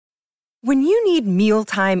When you need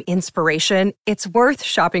mealtime inspiration, it's worth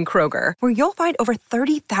shopping Kroger, where you'll find over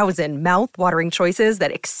 30,000 mouth-watering choices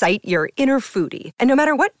that excite your inner foodie. And no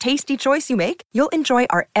matter what tasty choice you make, you'll enjoy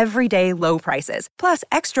our everyday low prices, plus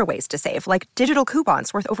extra ways to save, like digital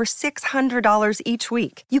coupons worth over $600 each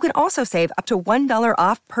week. You can also save up to $1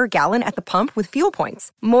 off per gallon at the pump with fuel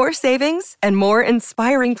points. More savings and more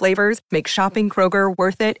inspiring flavors make shopping Kroger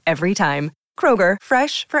worth it every time. Kroger,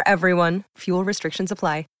 fresh for everyone. Fuel restrictions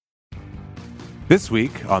apply. This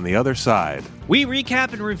week on The Other Side, we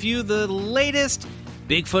recap and review the latest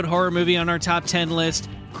Bigfoot horror movie on our top 10 list,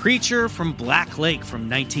 Creature from Black Lake from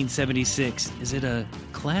 1976. Is it a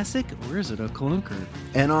classic or is it a clunker?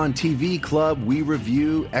 And on TV Club, we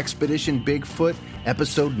review Expedition Bigfoot,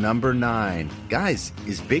 episode number 9. Guys,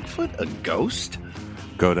 is Bigfoot a ghost?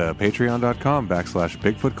 Go to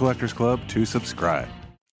patreon.com/Bigfoot Collectors Club to subscribe.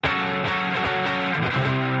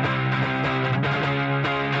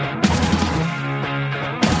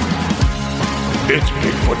 It's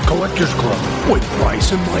Bigfoot Collectors Club with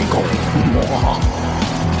Bryce and Michael.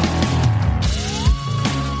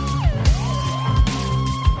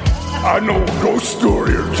 I know a ghost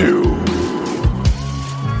story or two.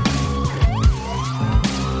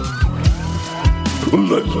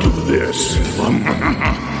 Let's do this.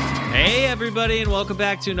 Hey, everybody, and welcome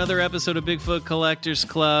back to another episode of Bigfoot Collectors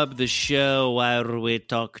Club, the show where we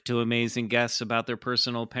talk to amazing guests about their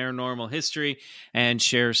personal paranormal history and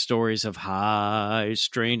share stories of high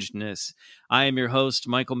strangeness. I am your host,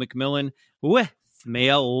 Michael McMillan. With me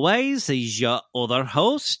always is your other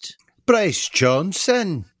host, Bryce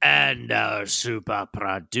Johnson. And our super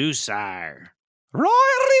producer, Roy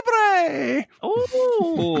Libre!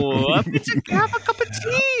 Oh, have a cup of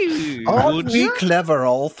tea. Aren't we clever,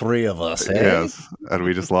 all three of us, eh? Yes, and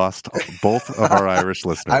we just lost both of our Irish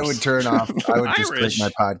listeners. I would turn off, I would just Irish.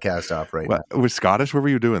 click my podcast off right now. Was Scottish? What were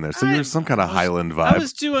you doing there? So you're some kind of Highland vibe. I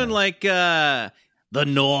was doing like the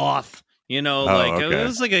North, you know, okay. It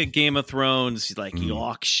was like a Game of Thrones, like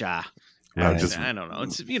Yorkshire. I I don't know.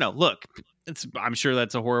 It's look, I'm sure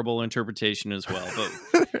that's a horrible interpretation as well, but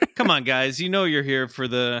come on, guys, you're here for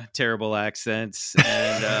the terrible accents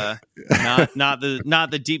and not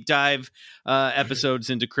the deep dive episodes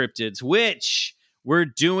into cryptids, which we're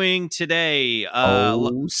doing today.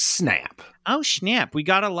 Snap! Oh snap! We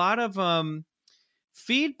got a lot of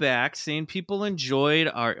feedback saying people enjoyed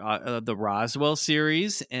our the Roswell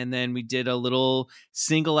series, and then we did a little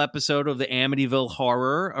single episode of the Amityville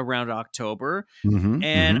Horror around October.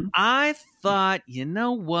 I thought, you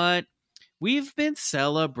know what? We've been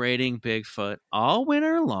celebrating Bigfoot all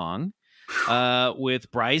winter long, with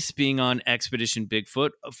Bryce being on Expedition Bigfoot,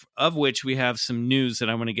 of which we have some news that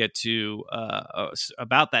I want to get to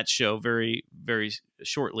about that show very, very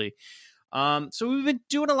shortly. So we've been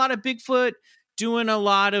doing a lot of Bigfoot, doing a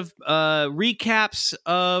lot of recaps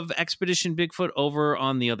of Expedition Bigfoot over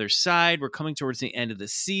on The Other Side. We're coming towards the end of the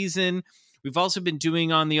season. We've also been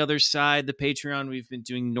doing on The Other Side, the Patreon, we've been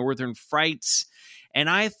doing Northern Frights. And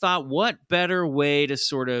I thought, what better way to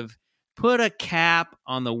sort of put a cap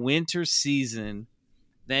on the winter season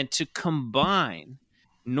than to combine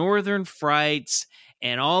Northern Frights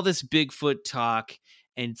and all this Bigfoot talk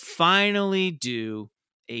and finally do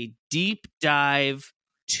a deep dive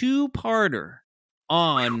two-parter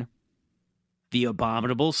on the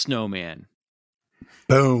Abominable Snowman.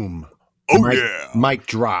 Boom! Oh, Mic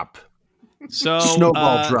drop. So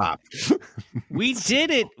Snowball drop. We did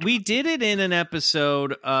it in an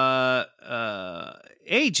episode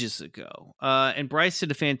ages ago, and Bryce did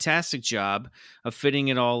a fantastic job of fitting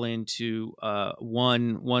it all into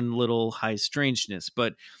one little high strangeness.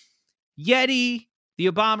 But Yeti, the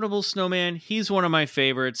Abominable Snowman, he's one of my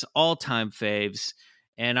favorites, all-time faves,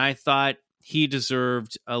 and I thought he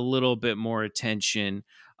deserved a little bit more attention.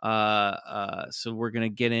 So we're going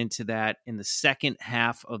to get into that in the second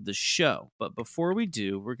half of the show. But before we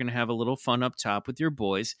do, we're going to have a little fun up top with your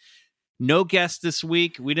boys. No guest this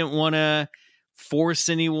week. We didn't want to force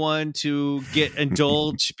anyone to get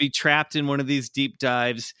indulged, be trapped in one of these deep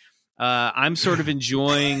dives. I'm sort of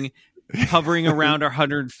enjoying hovering around our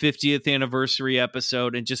 150th anniversary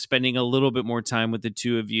episode and just spending a little bit more time with the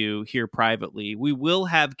two of you here privately. We will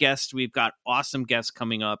have guests. We've got awesome guests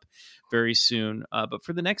coming up very soon. But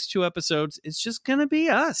for the next two episodes, it's just going to be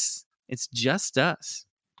us. It's just us.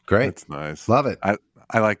 Great. That's nice. Love it. I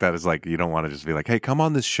like that. It's like, you don't want to just be like, hey, come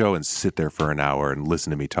on this show and sit there for an hour and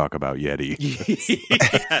listen to me talk about Yeti.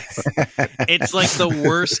 Yes. It's like the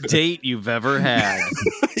worst date you've ever had.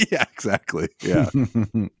 Yeah, exactly. Yeah.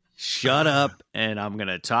 Shut up, and I'm going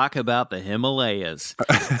to talk about the Himalayas.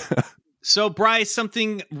 So, Bryce,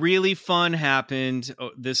 something really fun happened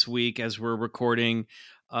this week as we're recording.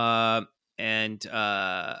 and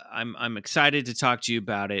I'm excited to talk to you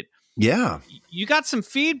about it. Yeah. You got some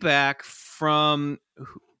feedback from,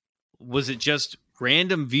 was it just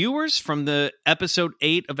random viewers from the episode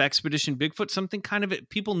 8 of Expedition Bigfoot? Something kind of,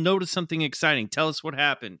 people noticed something exciting. Tell us what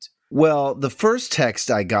happened. Well, the first text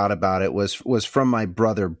I got about it was from my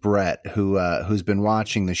brother Brett, who's been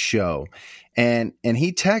watching the show, and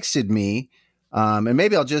he texted me, and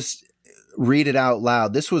maybe I'll just read it out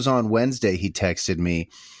loud. This was on Wednesday. He texted me,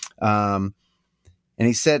 and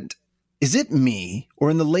he said, "Is it me, or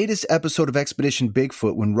in the latest episode of Expedition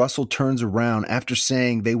Bigfoot when Russell turns around after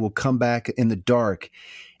saying they will come back in the dark,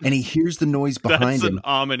 and he hears the noise behind him?" That's an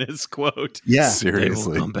ominous quote. Yeah,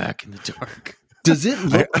 seriously. They will come back in the dark. Does it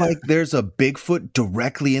look like there's a Bigfoot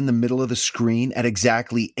directly in the middle of the screen at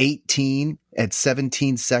exactly 18 minutes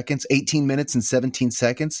and 17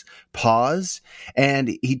 seconds? Pause.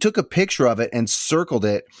 And he took a picture of it and circled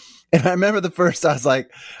it. And I remember I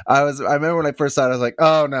remember when I first saw it, I was like,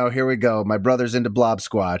 oh no, here we go. My brother's into blob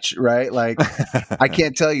squatch, right? Like, I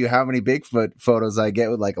can't tell you how many Bigfoot photos I get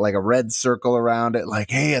with like a red circle around it. Like,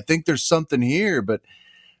 hey, I think there's something here, but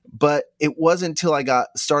it wasn't until I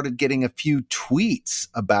started getting a few tweets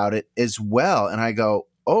about it as well. And I go,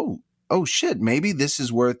 oh shit, maybe this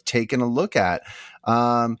is worth taking a look at.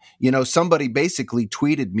 Somebody basically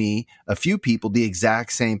tweeted me, a few people, the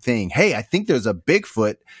exact same thing. Hey, I think there's a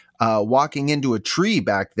Bigfoot walking into a tree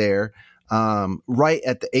back there right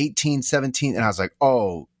at the 18-17. And I was like,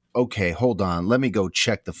 oh, okay, hold on. Let me go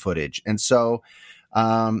check the footage. And so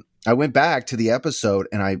I went back to the episode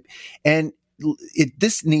and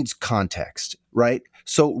this needs context, right?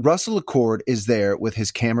 So Russell Accord is there with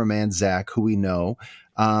his cameraman, Zach, who we know.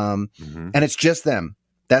 And it's just them.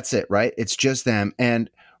 That's it, right? It's just them.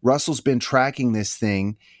 And Russell's been tracking this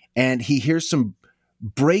thing and he hears some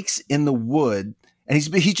breaks in the wood and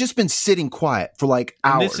he's just been sitting quiet for like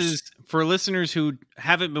hours. And this is, for listeners who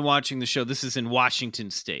haven't been watching the show, this is in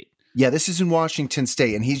Washington State. Yeah, this is in Washington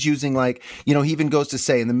State, and he's using he even goes to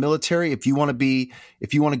say in the military, if you want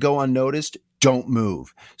to go unnoticed, don't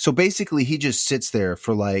move. So basically, he just sits there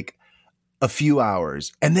for like a few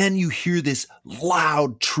hours, and then you hear this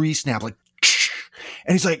loud tree snap, like,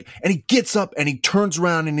 and he's like, and he gets up and he turns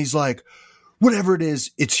around and he's like, whatever it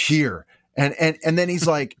is, it's here. And then he's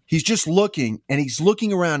like, he's just looking and he's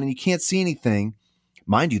looking around and you can't see anything.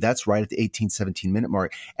 Mind you, that's right at the 18-17 minute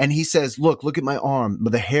mark. And he says, look at my arm.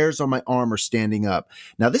 The hairs on my arm are standing up.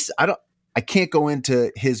 Now I can't go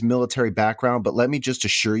into his military background, but let me just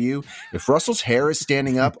assure you, if Russell's hair is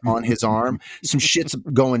standing up on his arm, some shit's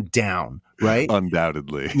going down, right?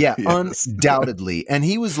 Undoubtedly. Yeah, Yes. undoubtedly. And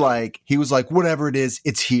he was like, whatever it is,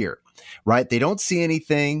 it's here, right? They don't see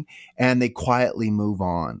anything and they quietly move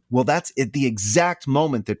on. Well, that's at the exact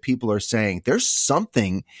moment that people are saying there's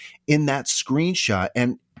something in that screenshot.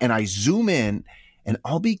 And I zoom in and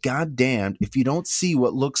I'll be goddamned if you don't see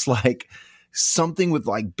what looks like something with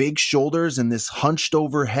like big shoulders and this hunched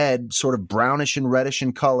over head, sort of brownish and reddish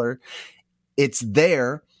in color. It's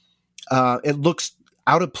there. It looks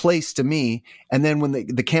out of place to me. And then when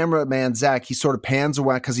the cameraman, Zach, he sort of pans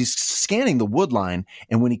away because he's scanning the wood line.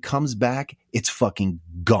 And when he comes back, it's fucking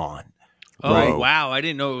gone. Oh, right? Wow. I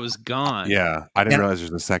didn't know it was gone. Yeah. I didn't realize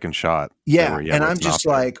there's a second shot. Yeah. Where, and where I'm it's not just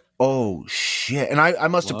there. like, oh shit. And I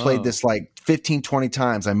must have played this like 15, 20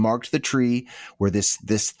 times. I marked the tree where this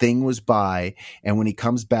thing was by. And when he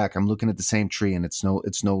comes back, I'm looking at the same tree and it's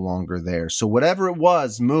no longer there. So whatever it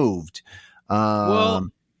was moved. Well,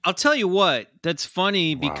 I'll tell you what, that's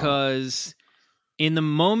funny because in the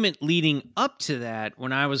moment leading up to that,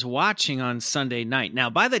 when I was watching on Sunday night, now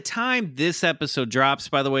by the time this episode drops,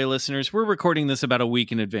 by the way, listeners, we're recording this about a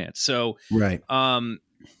week in advance. So right.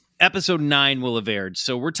 Episode 9 will have aired.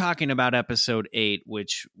 So we're talking about episode 8,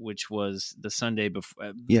 which was the Sunday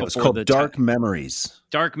before. Yeah, it's called Dark Memories.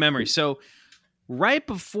 Dark Memories. So right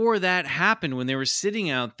before that happened, when they were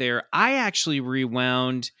sitting out there, I actually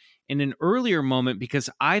rewound in an earlier moment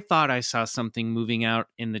because I thought I saw something moving out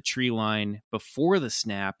in the tree line before the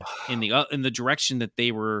snap in the direction that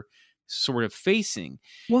they were sort of facing.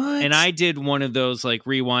 What? And I did one of those like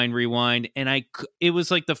rewind, and it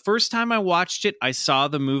was like the first time I watched it, I saw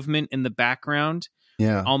the movement in the background.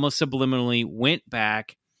 Yeah. Almost subliminally went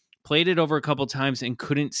back, played it over a couple times and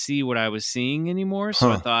couldn't see what I was seeing anymore. So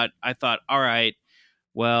I thought, all right,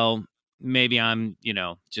 well, maybe I'm,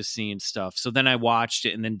 just seeing stuff. So then I watched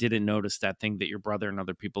it and then didn't notice that thing that your brother and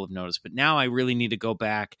other people have noticed. But now I really need to go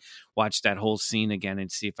back, watch that whole scene again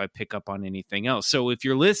and see if I pick up on anything else. So if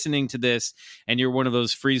you're listening to this and you're one of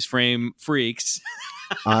those freeze frame freaks,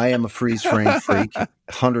 I am a freeze frame freak,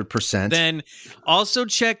 100%. Then also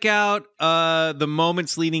check out the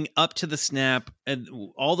moments leading up to the snap and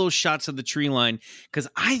all those shots of the tree line, because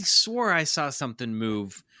I swore I saw something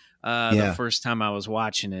move the first time I was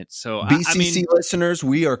watching it. So BCC listeners,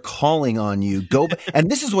 we are calling on you. Go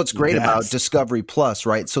and this is what's great about Discovery Plus,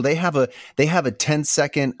 right? So they have a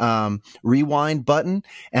 10-second rewind button,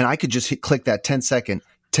 and I could just click that 10-second,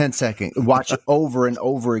 watch it over and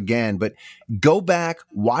over again. But go back,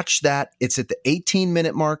 watch that. It's at the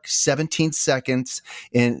 18-minute mark, 17 seconds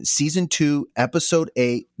in season 2, episode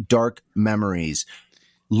 8, Dark Memories.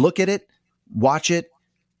 Look at it, watch it.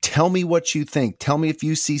 Tell me what you think. Tell me if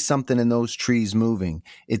you see something in those trees moving.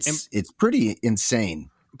 It's pretty insane.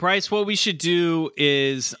 Bryce, what we should do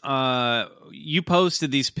is you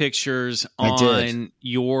posted these pictures on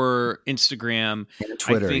your Instagram and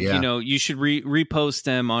Twitter. I think you should repost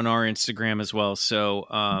them on our Instagram as well. So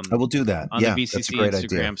I will do that on the BCC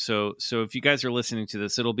Instagram. Idea. So if you guys are listening to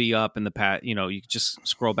this, it'll be up in the past. You just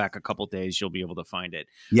scroll back a couple days, you'll be able to find it.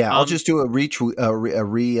 Yeah, I'll just do a repost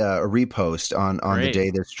on the day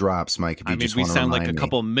this drops, Mike. If you just we want to sound like a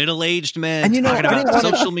couple middle-aged men and talking about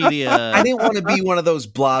social media. I didn't want to be one of those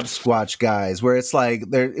blob squatch guys where it's like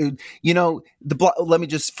let me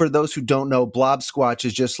just, for those who don't know, blob squatch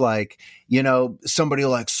is just like, somebody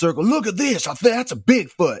will like circle, look at this, that's a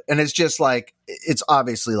Bigfoot. And it's just like, it's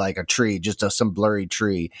obviously like a tree, just some blurry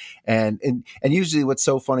tree. And usually what's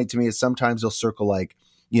so funny to me is sometimes they'll circle like,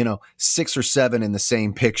 6 or 7 in the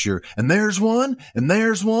same picture. And there's one, and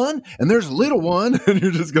there's one, and there's a little one. And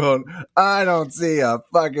you're just going, I don't see a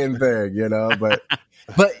fucking thing, but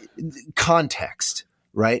context,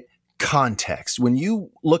 right? Context. When you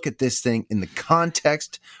look at this thing in the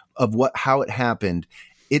context of how it happened,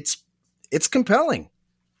 it's compelling.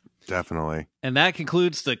 Definitely. And that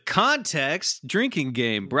concludes the Context drinking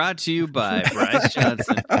game, brought to you by Bryce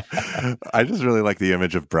Johnson. I just really like the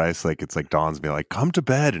image of Bryce. Like, it's like Dawn's being like, come to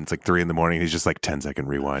bed. And it's like 3 a.m. He's just like 10-second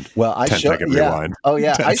rewind. Well, I showed rewind. Oh,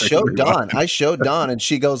 yeah. I showed Dawn. I showed Dawn, and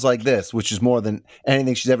she goes like this, which is more than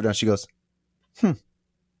anything she's ever done. She goes,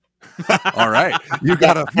 All right. You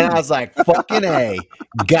got to. And I was like, fucking A.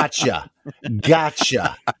 Gotcha.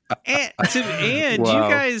 And Wow. You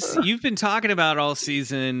guys, you've been talking about all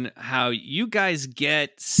season how you guys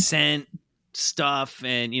get sent stuff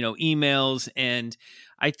and, emails. And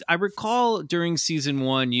I recall during season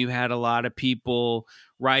 1, you had a lot of people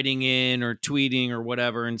writing in or tweeting or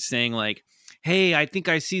whatever and saying like, hey, I think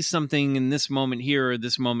I see something in this moment here or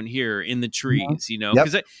this moment here in the trees,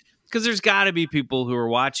 because there's got to be people who are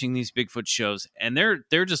watching these Bigfoot shows and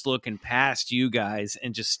they're just looking past you guys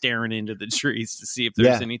and just staring into the trees to see if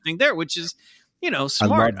there's anything there, which is,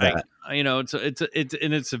 smart. I love that.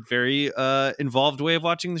 It's a very involved way of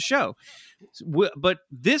watching the show. But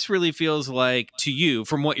this really feels like to you,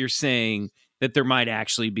 from what you're saying, that there might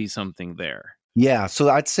actually be something there. Yeah, so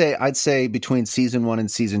I'd say between season 1 and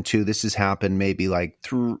season 2, this has happened maybe like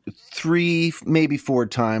 3, maybe 4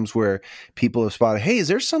 times where people have spotted, hey, is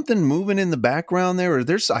there something moving in the background there? Or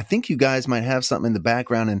I think you guys might have something in the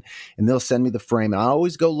background, and they'll send me the frame. And I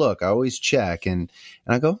always go look, I always check, and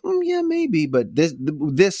I go, yeah, maybe. But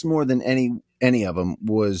this more than any of them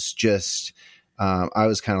was just, I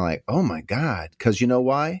was kind of like, oh my God, because you know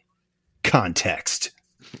why? Context.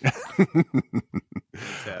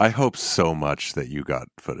 I hope so much that you got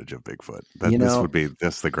footage of Bigfoot. This would be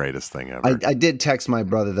the greatest thing ever. I did text my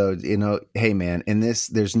brother though, hey man,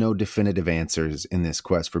 there's no definitive answers in this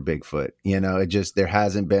quest for Bigfoot. There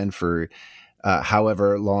hasn't been for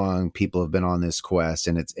however long people have been on this quest,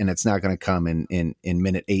 and it's not going to come in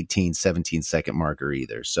minute 18, 17 second marker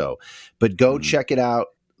either. So, but go check it out.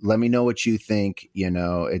 Let me know what you think.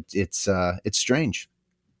 It's strange.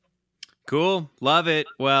 Cool. Love it.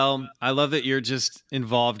 Well, I love that you're just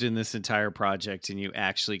involved in this entire project and you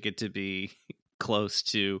actually get to be close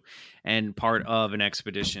to and part of an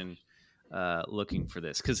expedition looking for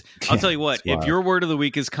this. Because I'll tell you what, if your word of the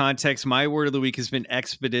week is context, my word of the week has been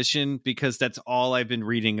expedition, because that's all I've been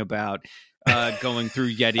reading about going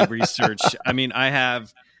through Yeti research. I mean, I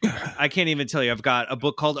can't even tell you. I've got a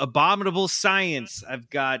book called Abominable Science. I've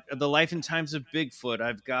got The Life and Times of Bigfoot.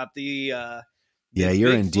 I've got the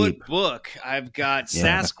you're Bigfoot in deep book. I've got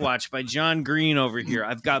Sasquatch by John Green over here.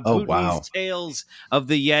 I've got Bhutan's Tales of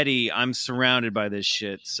the Yeti. I'm surrounded by this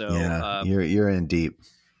shit. So you're in deep.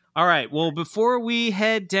 All right. Well, before we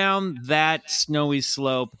head down that snowy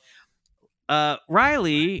slope,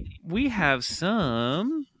 Riley, we have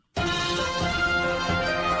some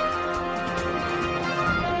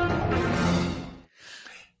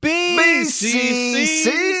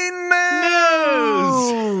BCC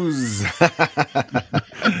news.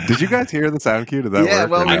 Did you guys hear the sound cue? Did that Yeah,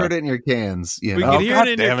 work? well, we Or heard it in your cans. You We know? could hear God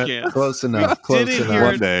it in damn your it. can. Close enough. Close Didn't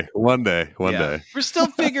enough. hear One day. Yeah. We're still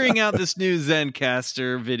figuring out this new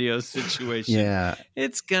Zencaster video situation. Yeah.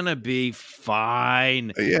 It's gonna be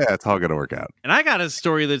fine. Yeah, it's all gonna work out. And I got a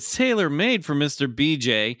story that's tailor-made for Mr.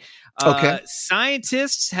 BJ. Okay.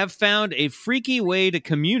 Scientists have found a freaky way to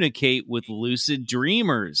communicate with lucid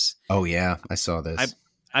dreamers. Oh, yeah. I saw this.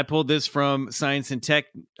 I pulled this from Science and Tech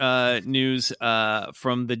News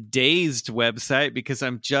from the Dazed website because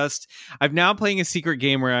I'm now playing a secret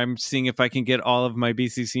game where I'm seeing if I can get all of my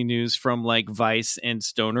BCC news from like Vice and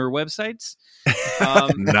Stoner websites.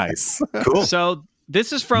 Nice. Cool. So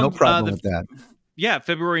this is from No problem with that.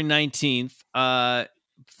 February 19th.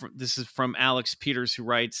 This is from Alex Peters, who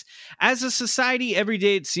writes, as a society, every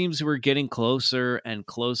day it seems we're getting closer and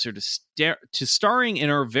closer to starring in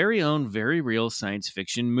our very own, very real science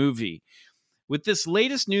fiction movie. With this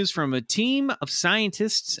latest news from a team of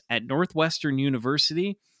scientists at Northwestern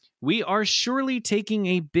University, we are surely taking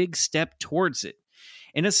a big step towards it.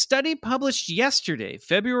 In a study published yesterday,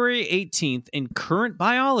 February 18th, in Current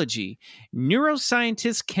Biology,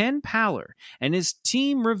 neuroscientist Ken Paller and his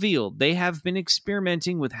team revealed they have been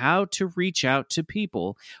experimenting with how to reach out to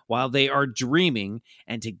people while they are dreaming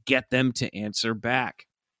and to get them to answer back.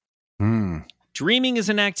 Dreaming is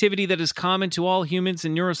an activity that is common to all humans,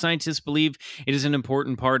 and neuroscientists believe it is an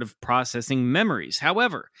important part of processing memories.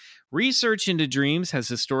 However, research into dreams has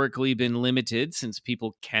historically been limited since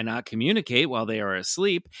people cannot communicate while they are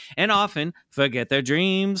asleep and often forget their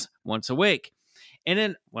dreams once awake. In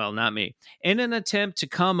an attempt to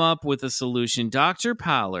come up with a solution, Dr.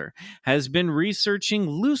 Paller has been researching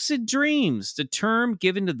lucid dreams, the term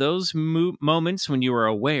given to those moments when you are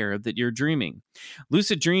aware that you're dreaming.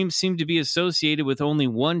 Lucid dreams seem to be associated with only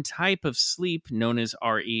one type of sleep, known as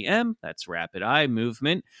REM, that's rapid eye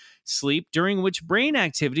movement sleep, during which brain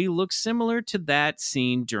activity looks similar to that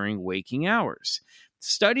seen during waking hours.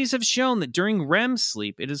 Studies have shown that during REM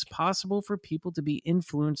sleep, it is possible for people to be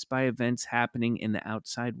influenced by events happening in the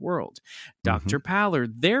outside world. Dr.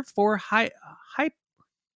 Paller therefore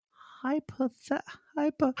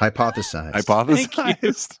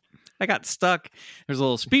Hypothesized. I got stuck. There's a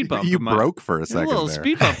little speed bump. You broke for a second. A little there.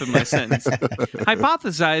 speed bump in my sentence.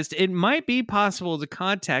 Hypothesized it might be possible to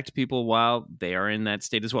contact people while they are in that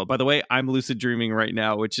state as well. By the way, I'm lucid dreaming right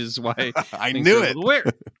now, which is why I knew it.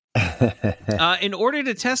 Weird. In order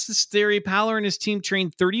to test this theory, Paller and his team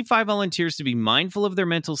trained 35 volunteers to be mindful of their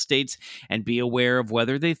mental states and be aware of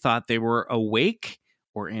whether they thought they were awake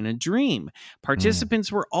or in a dream.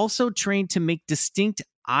 Participants were also trained to make distinct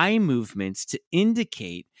eye movements to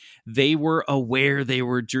indicate they were aware they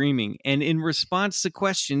were dreaming, and in response to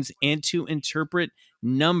questions and to interpret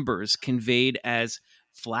numbers conveyed as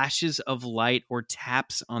flashes of light or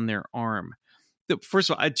taps on their arm. First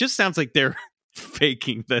of all, it just sounds like they're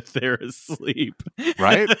faking that they're asleep,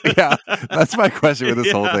 right? Yeah, that's my question with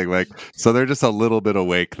this whole thing. Like, so they're just a little bit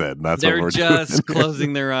awake then. That's they're what we're just doing.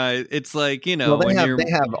 Closing their eyes. It's like, you know, Well, they when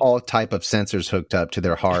have all type of sensors hooked up to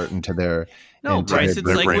their heart and to their Bryce, it's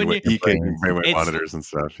Their like when you brainwave monitors and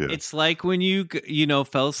stuff. Yeah. It's like when you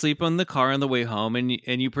fell asleep on the car on the way home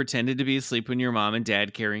and you pretended to be asleep when your mom and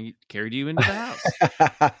dad carried you into the house.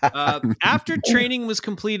 After training was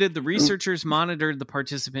completed, the researchers monitored the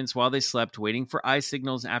participants while they slept, waiting for eye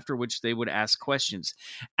signals, after which they would ask questions.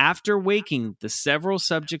 After waking, the several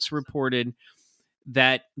subjects reported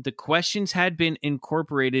that the questions had been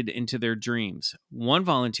incorporated into their dreams. One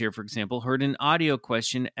volunteer, for example, heard an audio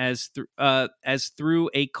question as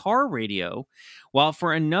through a car radio, while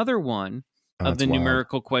for another one of the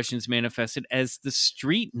numerical questions manifested as the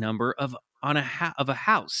street number of a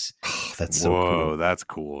house. Oh, that's so Whoa, cool. That's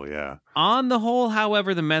cool. Yeah. On the whole,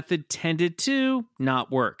 however, the method tended to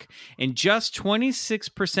not work. In just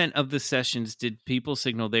 26% of the sessions did people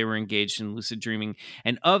signal they were engaged in lucid dreaming,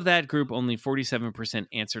 and of that group, only 47%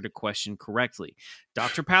 answered a question correctly.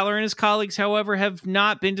 Dr. Paller and his colleagues, however, have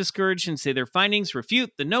not been discouraged and say their findings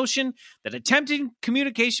refute the notion that attempting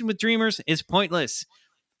communication with dreamers is pointless.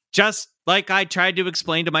 Just like I tried to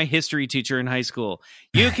explain to my history teacher in high school.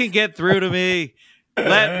 You can get through to me.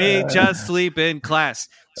 Let me just sleep in class.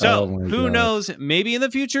 So, who knows? Maybe in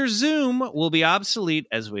the future, Zoom will be obsolete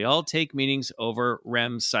as we all take meetings over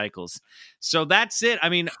REM cycles. So that's it. I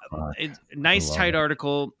mean, nice, tight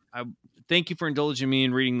article. Thank you for indulging me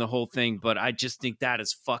in reading the whole thing, but I just think that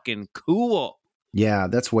is fucking cool. Yeah,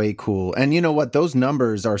 that's way cool. And you know what? Those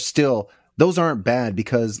numbers are still those aren't bad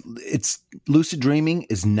because lucid dreaming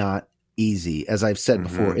is not easy. As I've said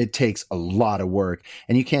before, it takes a lot of work,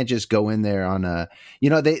 and you can't just go in there on a,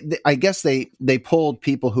 I guess they pulled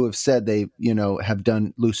people who have said they, have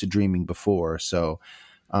done lucid dreaming before. So,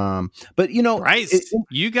 but Bryce,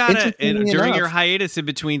 you gotta during your enough, hiatus in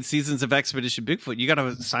between seasons of Expedition Bigfoot, you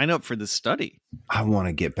gotta sign up for the study. I want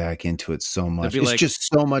to get back into it so much. It's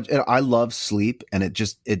just so much. I love sleep, and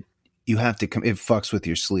you have to come. It fucks with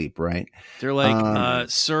your sleep, right? They're like,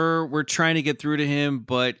 sir, we're trying to get through to him,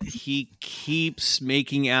 but he keeps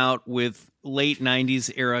making out with late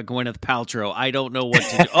 90s era Gwyneth Paltrow. I don't know what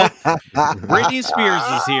to do. Oh, Britney Spears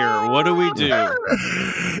is here. What do we do?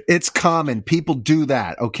 It's common. People do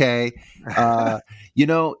that. Okay.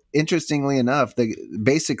 Interestingly enough,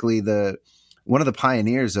 one of the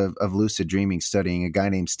pioneers of lucid dreaming studying, a guy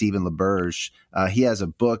named Stephen LaBerge, he has a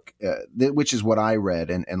book, which is what I read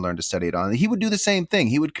and learned to study it on. He would do the same thing.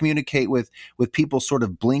 He would communicate with people sort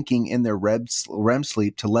of blinking in their REM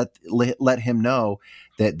sleep to let him know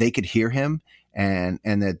that they could hear him and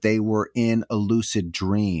that they were in a lucid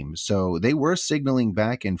dream. So they were signaling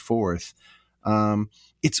back and forth.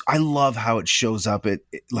 I love how it shows up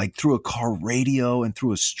like through a car radio and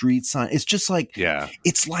through a street sign. It's just like,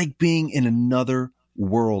 it's like being in another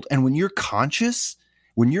world. And when you're conscious,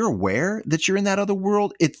 when you're aware that you're in that other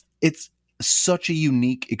world, it's such a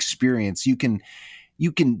unique experience. You can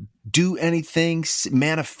do anything,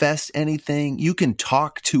 manifest anything. You can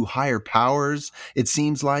talk to higher powers. It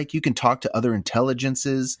seems like you can talk to other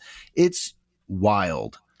intelligences. It's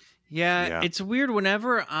wild. Yeah, it's weird.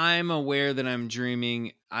 Whenever I'm aware that I'm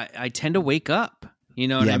dreaming, I tend to wake up. You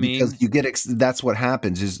know what I mean? Because that's what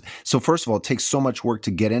happens. So first of all, it takes so much work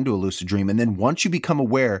to get into a lucid dream. And then once you become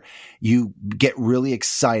aware, you get really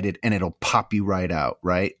excited and it'll pop you right out,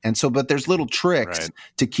 right? And so, but there's little tricks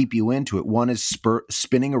to keep you into it. One is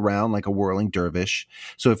spinning around like a whirling dervish.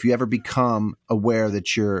 So if you ever become aware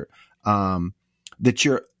that you're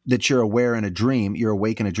aware in a dream, you're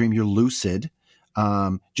awake in a dream, you're lucid,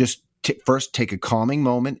 just first take a calming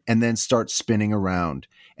moment and then start spinning around,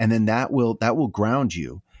 and then that will ground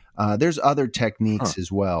you. There's other techniques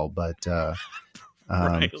as well, but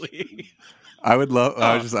Riley. I would love.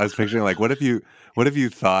 I was picturing like, what if you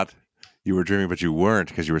thought you were dreaming but you weren't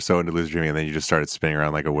because you were so into lucid dreaming, and then you just started spinning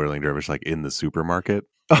around like a whirling dervish, like in the supermarket.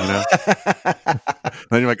 Then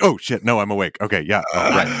you're like, oh shit, no, I'm awake. Okay, yeah,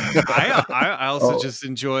 right. I also just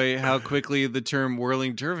enjoy how quickly the term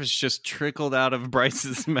whirling dervish just trickled out of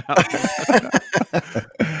Bryce's mouth.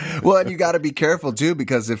 Well, and you got to be careful too,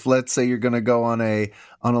 because if, let's say, you're going to go on a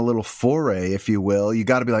little foray, if you will, you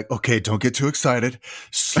got to be like, okay, don't get too excited.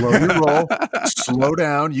 Slow your roll. Slow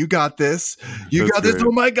down. You got this. You got this.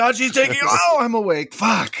 Oh my God, she's taking. Oh, I'm awake.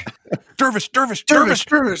 Fuck. Dervish.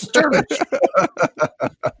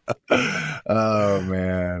 Oh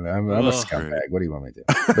man, I'm a scumbag. What do you want me to do?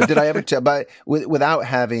 But did I ever tell? But without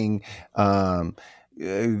having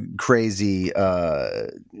crazy,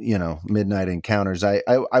 midnight encounters,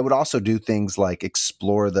 I would also do things like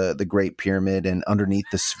explore the Great Pyramid and underneath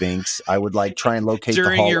the Sphinx. I would like try and locate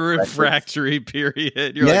during the your refractory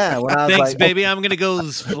period. You're like, thanks, baby. I'm gonna go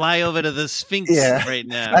fly over to the Sphinx right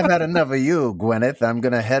now. I've had enough of you, Gwyneth. I'm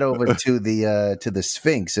gonna head over to the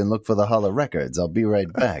Sphinx and look for the Hall of Records. I'll be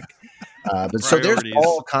right back. But so there's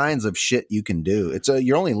all kinds of shit you can do. It's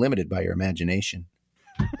you're only limited by your imagination.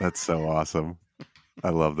 That's so awesome. I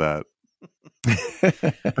love that.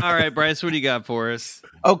 All right, Bryce, what do you got for us?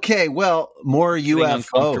 Okay, well, more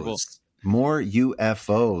UFOs. More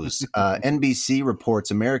UFOs. NBC reports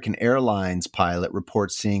American Airlines pilot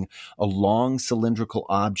reports seeing a long cylindrical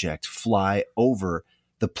object fly over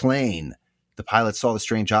the plane. The pilot saw the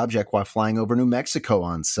strange object while flying over New Mexico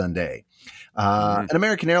on Sunday. An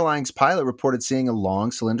American Airlines pilot reported seeing a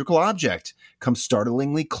long cylindrical object come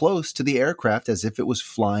startlingly close to the aircraft as if it was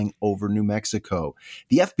flying over New Mexico.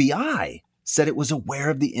 The FBI said it was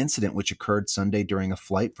aware of the incident, which occurred Sunday during a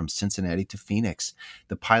flight from Cincinnati to Phoenix.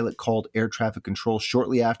 The pilot called air traffic control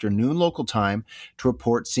shortly after noon local time to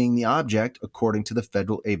report seeing the object, according to the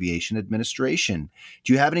Federal Aviation Administration.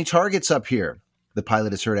 Do you have any targets up here? The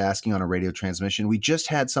pilot is heard asking on a radio transmission. We just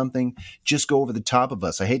had something just go over the top of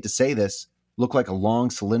us. I hate to say this, looked like a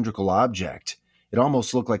long cylindrical object. It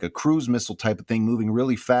almost looked like a cruise missile type of thing moving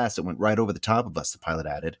really fast. It went right over the top of us, the pilot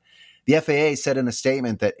added. The FAA said in a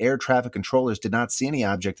statement that air traffic controllers did not see any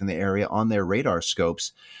object in the area on their radar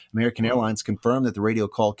scopes. American Airlines confirmed that the radio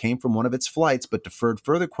call came from one of its flights, but deferred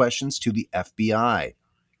further questions to the FBI.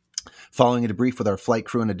 Following a debrief with our flight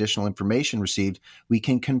crew and additional information received, we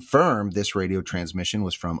can confirm this radio transmission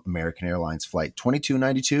was from American Airlines Flight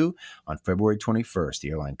 2292 on February 21st, the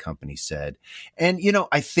airline company said. And,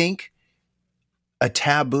 I think a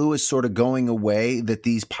taboo is sort of going away, that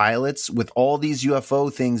these pilots, with all these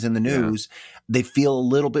UFO things in the news, they feel a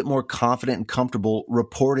little bit more confident and comfortable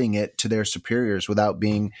reporting it to their superiors without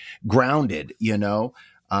being grounded,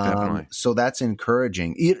 Definitely. So that's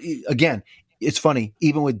encouraging. Again, it's funny,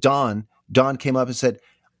 even with Don came up and said,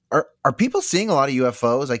 are people seeing a lot of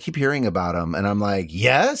UFOs? I keep hearing about them. And I'm like,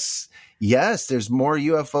 yes, there's more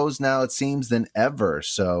UFOs now, it seems, than ever.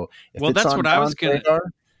 So if it's that's on what I was Don's radar,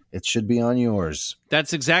 it should be on yours.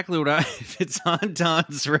 That's exactly what if it's on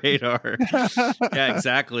Don's radar. Yeah,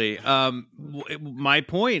 exactly. My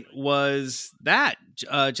point was that,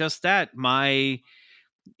 just that.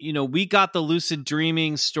 We got the lucid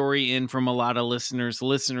dreaming story in from a lot of listeners.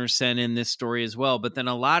 Listeners sent in this story as well. But then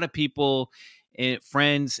a lot of people,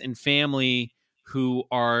 friends and family who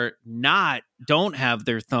don't have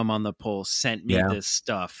their thumb on the pulse sent me this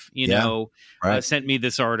stuff, sent me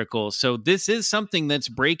this article. So this is something that's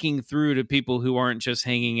breaking through to people who aren't just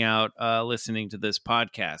hanging out, listening to this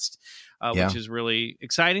podcast, which is really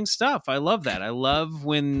exciting stuff. I love that. I love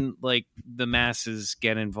when the masses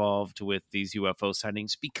get involved with these UFO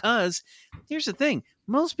sightings, because here's the thing.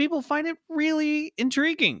 Most people find it really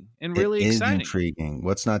intriguing and really exciting. It is intriguing.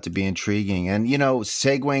 What's not to be intriguing? And,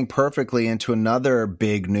 segueing perfectly into another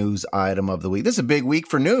big news item of the week. This is a big week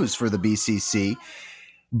for news for the BCC,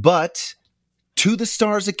 but To the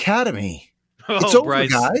Stars Academy. It's over,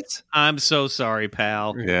 Bryce, guys. I'm so sorry,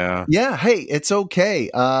 pal. Yeah. Yeah. Hey, it's okay.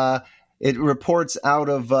 It reports out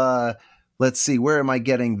of, let's see, where am I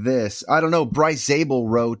getting this? I don't know. Bryce Zabel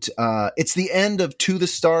wrote, it's the end of To the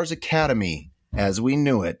Stars Academy as we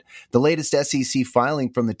knew it. The latest SEC filing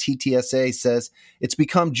from the TTSA says it's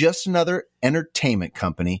become just another entertainment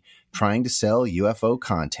company trying to sell UFO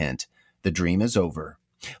content. The dream is over.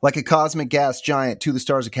 Like a cosmic gas giant, To the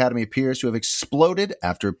Stars Academy appears to have exploded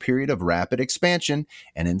after a period of rapid expansion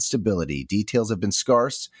and instability. Details have been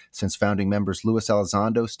scarce since founding members Louis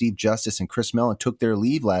Elizondo, Steve Justice, and Chris Mellon took their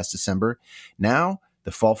leave last December. Now,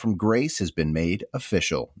 the fall from grace has been made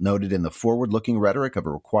official, noted in the forward-looking rhetoric of a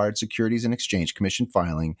required Securities and Exchange Commission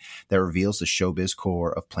filing that reveals the showbiz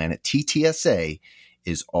core of Planet TTSA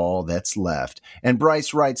is all that's left. And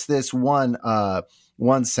Bryce writes this one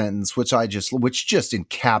sentence, which just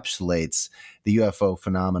encapsulates the UFO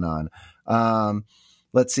phenomenon.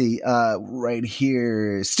 Let's see, right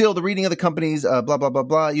here. Still, the reading of the company's blah, blah, blah,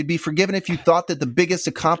 blah. You'd be forgiven if you thought that the biggest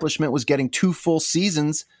accomplishment was getting 2 full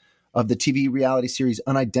seasons of the TV reality series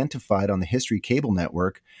Unidentified on the History Cable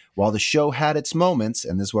Network. While the show had its moments,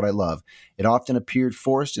 and this is what I love, it often appeared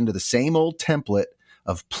forced into the same old template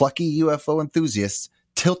of plucky UFO enthusiasts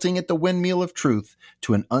tilting at the windmill of truth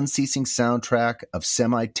to an unceasing soundtrack of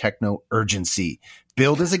semi-techno urgency.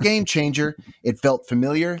 Billed as a game changer, it felt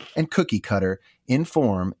familiar and cookie cutter in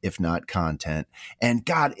form, if not content. And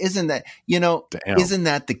God, isn't that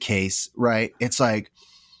the case, right? It's like,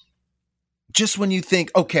 just when you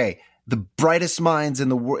think, okay, the brightest minds in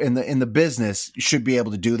the business should be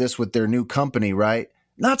able to do this with their new company, right?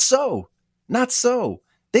 Not so.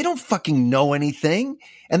 They don't fucking know anything,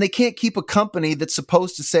 and they can't keep a company that's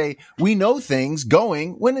supposed to say we know things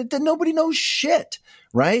going when nobody knows shit,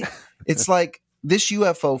 right? It's like this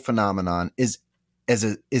UFO phenomenon is as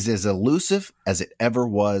elusive as it ever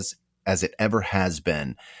was, as it ever has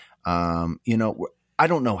been. I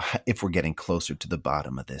don't know if we're getting closer to the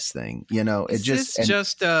bottom of this thing. Is this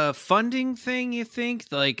just a funding thing, you think?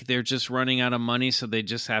 Like they're just running out of money, so they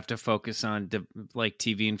just have to focus on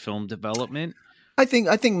TV and film development? I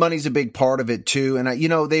think money's a big part of it too. And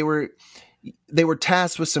they were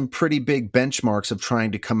tasked with some pretty big benchmarks of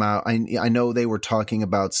trying to come out. I know they were talking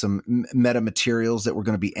about some meta materials that were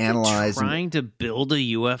going to be analyzed. Trying to build a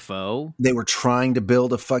UFO? They were trying to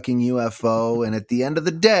build a fucking UFO. And at the end of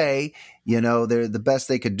the day, the best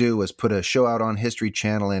they could do was put a show out on History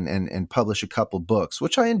Channel and publish a couple books,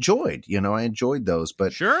 which I enjoyed. I enjoyed those.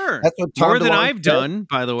 But sure, that's what more than I've done,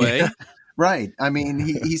 by the way. Yeah, right. I mean,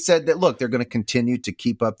 he said that, look, they're going to continue to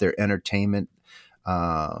keep up their entertainment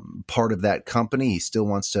part of that company. He still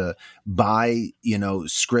wants to buy,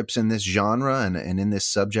 scripts in this genre and in this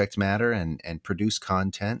subject matter and produce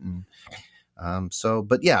content. And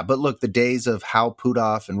but look, the days of Hal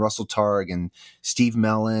Puthoff and Russell Targ and Steve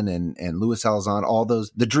Mellon and Louis Elizondo, all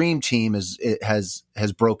those, the dream team has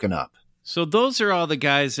broken up. So those are all the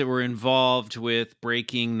guys that were involved with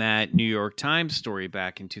breaking that New York Times story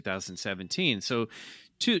back in 2017. So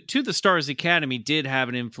To the Stars Academy did have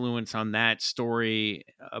an influence on that story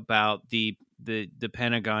about the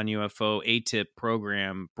Pentagon UFO ATIP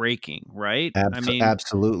program breaking, right?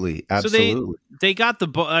 Absolutely. So they got the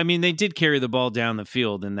ball. I mean, they did carry the ball down the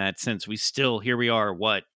field in that sense. Here we are,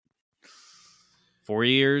 what, 4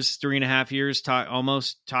 years, 3.5 years,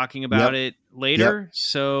 almost talking about it later.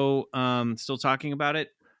 So still talking about it.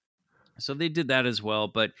 So they did that as well.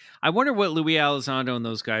 But I wonder what Louis Elizondo and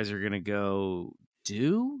those guys are going to go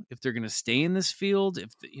do, if they're going to stay in this field.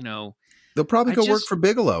 If they'll probably work for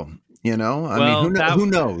Bigelow. I mean, who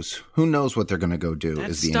knows? Who knows what they're going to go do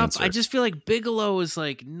is the answer. I just feel like Bigelow is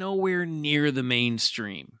like nowhere near the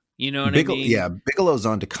mainstream. You know what I mean? Yeah, Bigelow's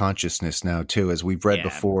onto consciousness now too, as we've read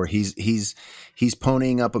before. He's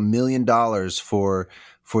ponying up $1 million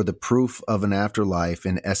for the proof of an afterlife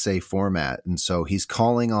in essay format, and so he's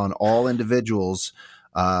calling on all individuals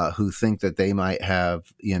who think that they might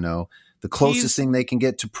have, the closest thing they can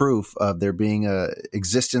get to proof of there being a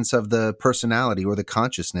existence of the personality or the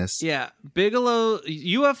consciousness. Yeah, Bigelow,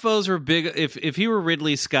 UFOs were big. If he were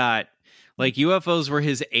Ridley Scott, like UFOs were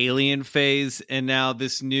his alien phase, and now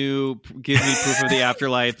this new give me proof of the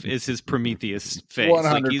afterlife is his Prometheus phase. 100%.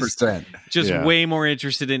 Like he's just way more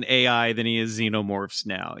interested in AI than he is xenomorphs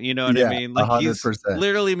now. You know what I mean? Like 100%. He's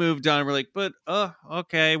literally moved on. We're like, but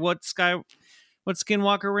okay, what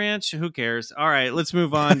Skinwalker Ranch? Who cares? All right, let's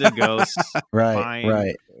move on to Ghosts.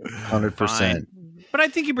 Right, 100%. But I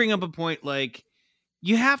think you bring up a point, like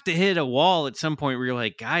you have to hit a wall at some point where you're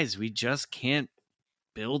like, guys, we just can't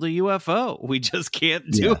build a UFO. We just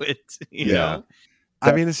can't do it. You know?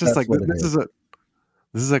 I mean, it's just like this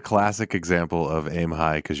is a classic example of aim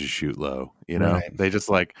high because you shoot low. They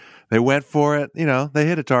just they went for it. They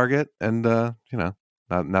hit a target, and now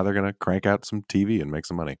they're gonna crank out some TV and make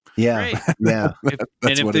some money. Yeah, right. Yeah.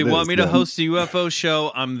 If they want me to host a UFO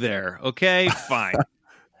show, I'm there. Okay, fine.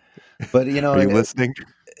 But are you listening?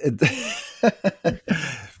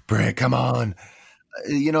 Brett, come on.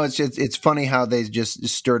 It's funny how they just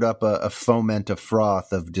stirred up a foment of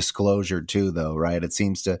froth of disclosure too, though, right?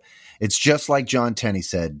 It's just like John Tenney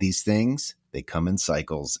said, these things, they come in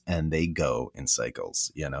cycles and they go in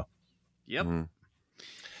cycles, Yep. Mm-hmm.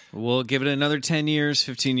 We'll give it another 10 years,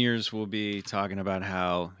 15 years. We'll be talking about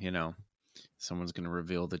how, someone's going to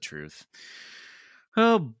reveal the truth.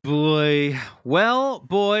 Oh boy. Well,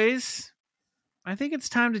 boys, I think it's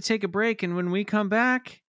time to take a break. And when we come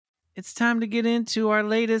back, it's time to get into our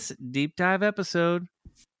latest deep dive episode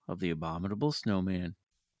of The Abominable Snowman.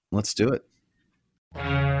 Let's do it.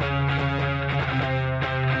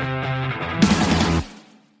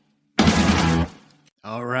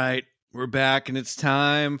 All right, we're back, and it's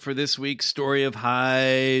time for this week's story of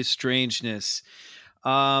high strangeness.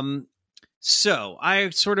 So I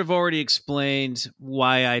sort of already explained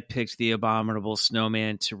why I picked The Abominable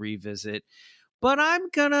Snowman to revisit. But I'm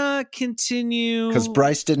going to continue. Because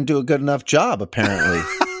Bryce didn't do a good enough job, apparently.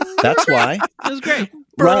 That's why. It was great.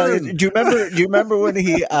 Right. Do you remember when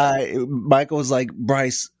Michael was like,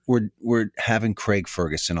 Bryce, we're having Craig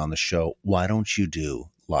Ferguson on the show. Why don't you do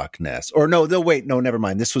Loch Ness? Or no, never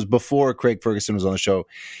mind. This was before Craig Ferguson was on the show.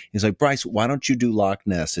 He's like, Bryce, why don't you do Loch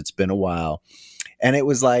Ness? It's been a while. And it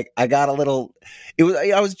was like, I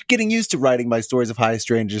was getting used to writing my stories of high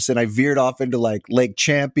strangeness, and I veered off into like Lake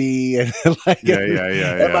Champy and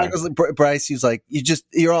And Michael's like, Bryce, he's like,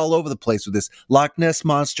 you're all over the place with this. Loch Ness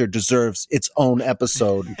Monster deserves its own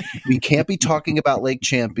episode. We can't be talking about Lake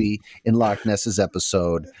Champy in Loch Ness's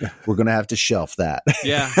episode. We're going to have to shelf that.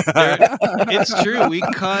 Yeah, it's true. We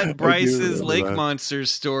cut Bryce's Lake Monster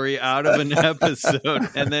story out of an episode,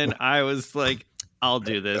 and then I was like, I'll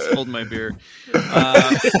do this. Hold my beer.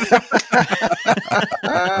 I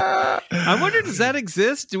wonder, does that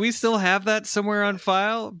exist? Do we still have that somewhere on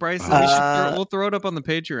file, Bryce? We'll throw it up on the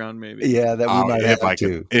Patreon, maybe. Yeah, that we might have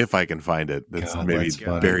to. If I can find it, that's maybe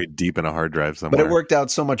buried deep in a hard drive somewhere. But it worked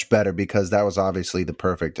out so much better because that was obviously the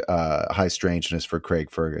perfect high strangeness for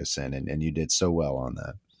Craig Ferguson, and you did so well on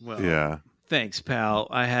that. Well, yeah. Thanks, pal.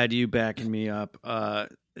 I had you backing me up,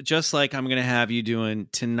 just like I'm going to have you doing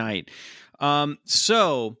tonight.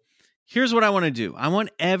 So here's what I want to do. I want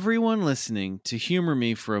everyone listening to humor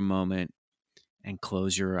me for a moment and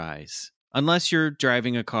close your eyes. Unless you're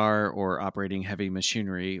driving a car or operating heavy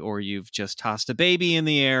machinery, or you've just tossed a baby in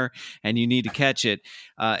the air and you need to catch it.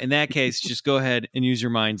 In that case, just go ahead and use your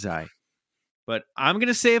mind's eye. But I'm going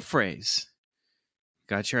to say a phrase.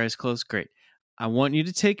 Got your eyes closed? Great. I want you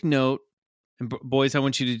to take note. And boys, I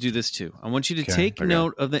want you to do this too. I want you to take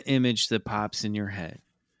note of the image that pops in your head.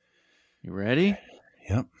 You ready?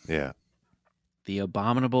 Yep. Yeah. The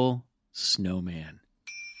Abominable Snowman.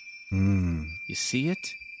 You see it?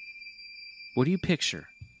 What do you picture?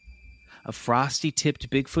 A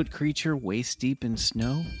frosty-tipped Bigfoot creature waist-deep in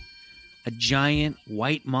snow? A giant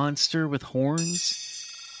white monster with horns?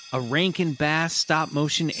 A Rankin Bass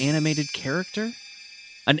stop-motion animated character?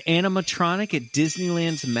 An animatronic at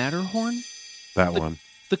Disneyland's Matterhorn? That one.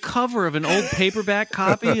 The cover of an old paperback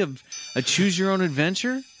copy of a Choose Your Own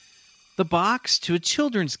Adventure? The box to a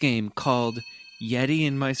children's game called Yeti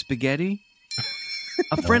and My Spaghetti?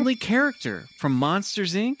 A friendly character from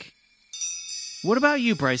Monsters, Inc.? What about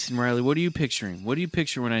you, Bryson Riley? What are you picturing? What do you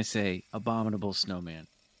picture when I say Abominable Snowman?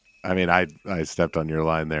 I mean, I stepped on your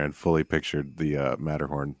line there and fully pictured the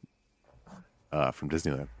Matterhorn from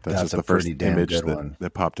Disneyland. That's just the first image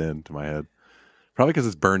that popped into my head. Probably because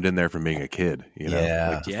it's burned in there from being a kid. You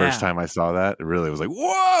know, like the first time I saw that, it really was like,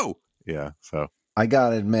 whoa! Yeah. So I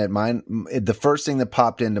gotta admit, the first thing that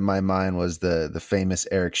popped into my mind was the famous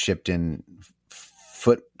Eric Shipton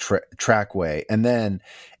foot trackway, and then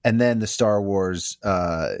the Star Wars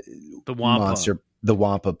the Wampa monster, the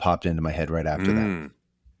Wampa, popped into my head right after that.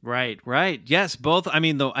 Right. Yes, both. I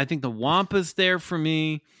mean, I think the Wampa's there for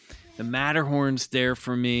me. The Matterhorn's there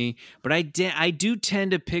for me. But I do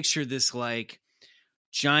tend to picture this like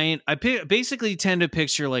giant. I basically tend to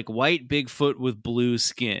picture like white Bigfoot with blue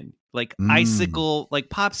skin, like icicle, like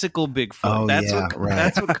popsicle Bigfoot.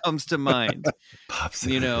 That's what comes to mind.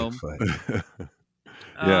 Popsicle Bigfoot.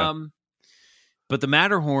 Yeah. But the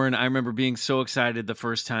Matterhorn, I remember being so excited the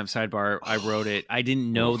first time, sidebar, I wrote it. I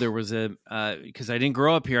didn't know there was because I didn't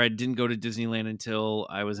grow up here. I didn't go to Disneyland until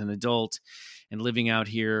I was an adult and living out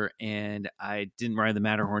here. And I didn't ride the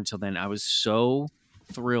Matterhorn until then. I was so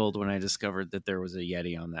thrilled when I discovered that there was a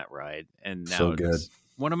Yeti on that ride. And now so good. It's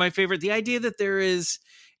one of my favorite. The idea that there is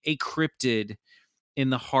a cryptid in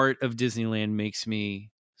the heart of Disneyland makes me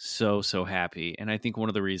so happy, and I think one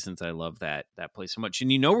of the reasons I love that place so much.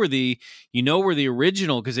 And you know where the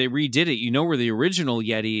original, because they redid it, you know where the original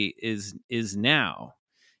Yeti is now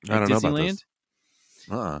I don't Disneyland?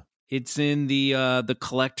 Know about this. It's in the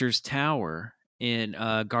Collector's Tower in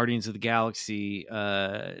Guardians of the Galaxy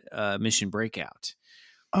Mission Breakout.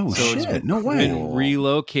 Oh, so shit! No way. Been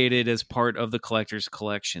relocated as part of the Collector's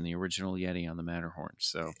Collection, the original Yeti on the Matterhorn.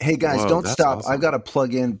 So, hey guys, don't stop! Awesome. I've got to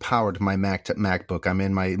plug in power to my MacBook. I'm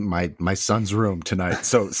in my son's room tonight,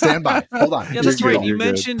 so stand by. Hold on. Yeah, that's right. You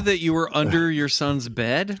mentioned that you were under your son's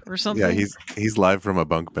bed or something. Yeah, he's live from a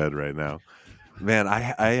bunk bed right now. Man,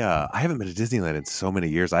 I haven't been to Disneyland in so many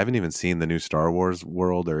years. I haven't even seen the new Star Wars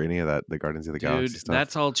world or any of that, the Guardians of the Galaxy stuff.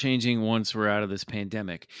 That's all changing once we're out of this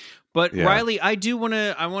pandemic. But Riley, I want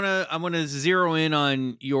to zero in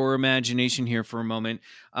on your imagination here for a moment,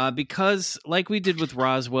 because like we did with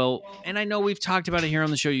Roswell, and I know we've talked about it here on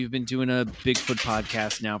the show. You've been doing a Bigfoot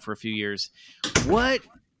podcast now for a few years. What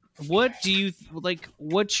do you like?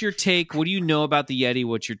 What's your take? What do you know about the Yeti?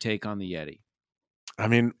 What's your take on the Yeti? I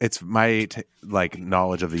mean, it's my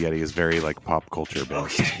knowledge of the Yeti is very like pop culture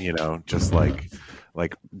based, you know, just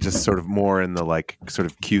just sort of more in the like sort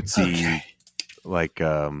of cutesy, like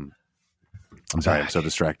I'm sorry, I'm so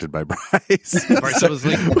distracted by Bryce. Bryce was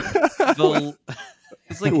like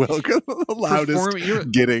it's like welcome to the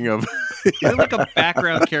loudest getting of. You're like a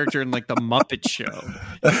background character in like the Muppet Show.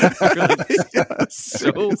 You're like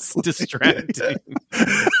so distracting.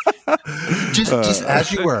 Just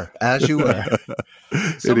as you were.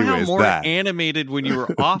 Somehow Anyways, more animated when you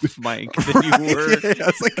were off mic than you were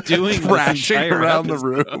like doing crashing around the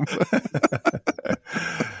room.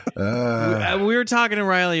 We were talking to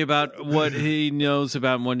Riley about what he knows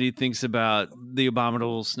about and what he thinks about the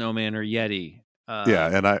Abominable Snowman or Yeti.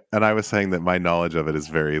 Yeah, and I was saying that my knowledge of it is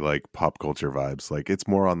very like pop culture vibes. Like it's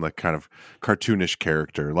more on the kind of cartoonish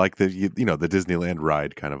character, like the the Disneyland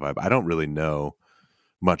ride kind of vibe. I don't really know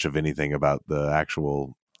much of anything about the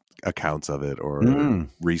actual accounts of it or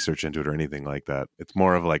research into it or anything like that. It's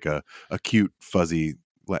more of like a cute, fuzzy,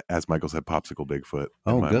 as Michael said, popsicle Bigfoot.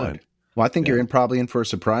 Oh, good. Mind. Well, I think you're probably in for a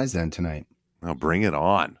surprise then tonight. Oh, bring it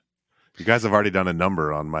on. You guys have already done a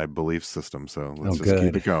number on my belief system, so let's just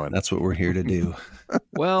keep it going. That's what we're here to do.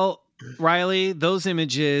 Well, Riley, those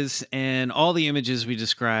images and all the images we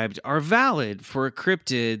described are valid for a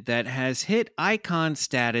cryptid that has hit icon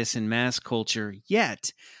status in mass culture,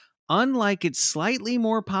 yet, unlike its slightly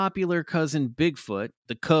more popular cousin Bigfoot,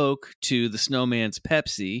 the Coke to the Snowman's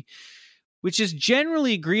Pepsi, which is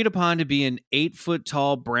generally agreed upon to be an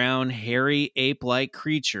 8-foot-tall, brown, hairy, ape-like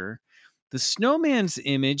creature, the Snowman's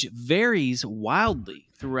image varies wildly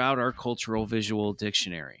throughout our cultural visual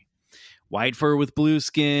dictionary. White fur with blue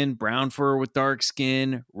skin, brown fur with dark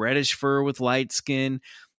skin, reddish fur with light skin.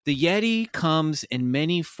 The Yeti comes in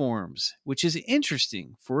many forms, which is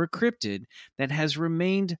interesting for a cryptid that has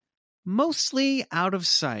remained mostly out of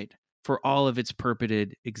sight for all of its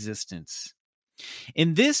purported existence.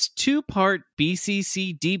 In this 2-part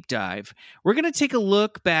BCC deep dive, we're going to take a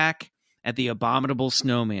look back at the Abominable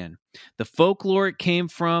Snowman, the folklore it came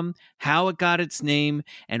from, how it got its name,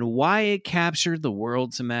 and why it captured the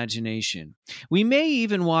world's imagination. We may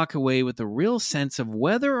even walk away with a real sense of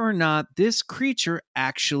whether or not this creature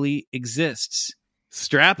actually exists.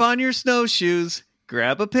 Strap on your snowshoes,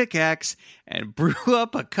 grab a pickaxe, and brew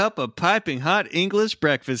up a cup of piping hot English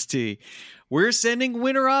breakfast tea. We're sending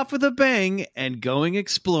winter off with a bang and going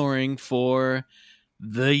exploring for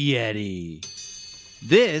the Yeti.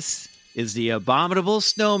 This is the Abominable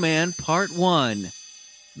Snowman Part 1.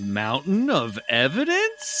 Mountain of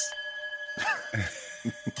Evidence?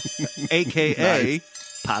 AKA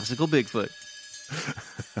Popsicle Bigfoot.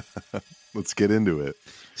 Let's get into it.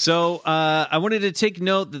 So I wanted to take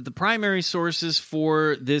note that the primary sources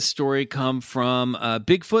for this story come from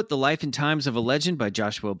Bigfoot, The Life and Times of a Legend by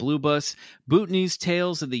Joshua Bluebus, Bhutanese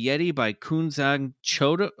Tales of the Yeti by Kunzang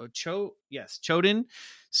Chodin,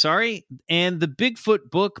 and The Bigfoot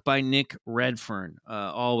Book by Nick Redfern,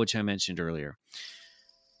 all which I mentioned earlier.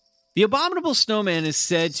 The Abominable Snowman is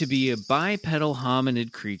said to be a bipedal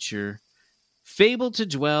hominid creature fabled to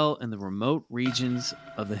dwell in the remote regions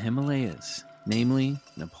of the Himalayas, namely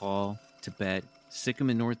Nepal, Tibet, Sikkim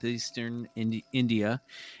in northeastern India,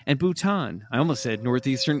 and Bhutan. I almost said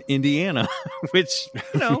northeastern Indiana, which,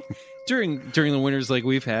 during the winters like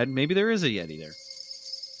we've had, maybe there is a Yeti there.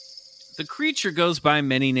 The creature goes by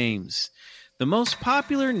many names. The most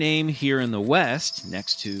popular name here in the West,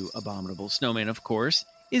 next to Abominable Snowman, of course,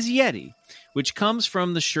 is Yeti, which comes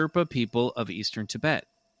from the Sherpa people of eastern Tibet.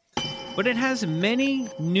 But it has many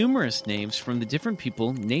numerous names from the different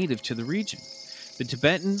people native to the region. The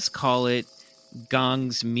Tibetans call it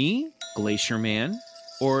Gangsmi, Glacier Man,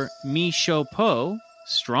 or Mi Sho Po,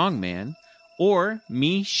 Strong Man, or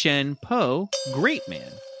Mi Shen Po, Great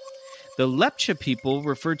Man. The Lepcha people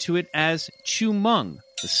refer to it as Chu Mung,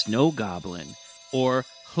 the Snow Goblin, or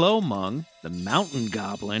Hlo Mung, the Mountain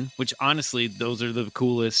Goblin, which honestly, those are the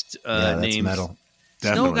coolest names. Metal.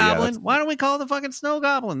 Snow Goblin? Why don't we call it the fucking Snow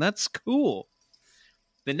Goblin? That's cool.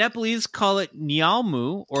 The Nepalese call it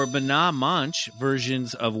Nyalmu or Bana Manch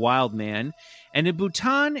versions of Wild Man, and in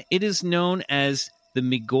Bhutan it is known as the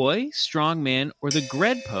Migoi, Strong Man, or the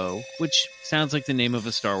Gredpo, which sounds like the name of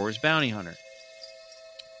a Star Wars bounty hunter.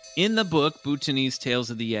 In the book, Bhutanese Tales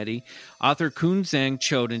of the Yeti, author Kunzang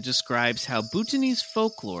Chodin describes how Bhutanese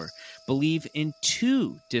folklore believe in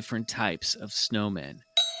two different types of snowmen.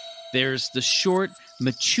 There's the short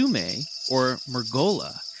Machume, or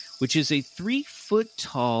Mergola, which is a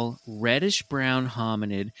 3-foot-tall, reddish-brown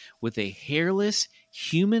hominid with a hairless,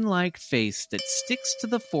 human-like face that sticks to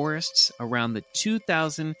the forests around the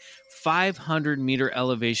 2,500-meter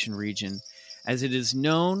elevation region, as it is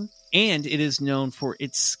known for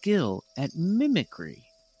its skill at mimicry.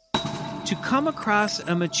 To come across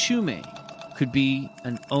a Machume could be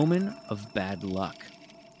an omen of bad luck.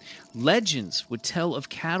 Legends would tell of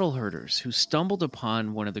cattle herders who stumbled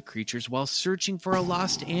upon one of the creatures while searching for a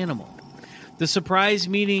lost animal. The surprise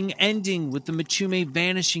meeting ending with the Machume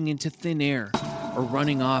vanishing into thin air or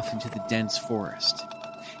running off into the dense forest.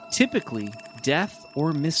 Typically, death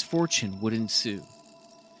or misfortune would ensue.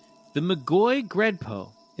 The Migoi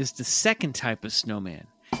Gredpo is the second type of snowman,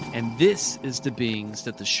 and this is the beings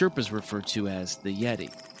that the Sherpas refer to as the Yeti.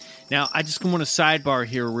 Now, I just want to sidebar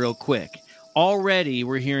here real quick. Already,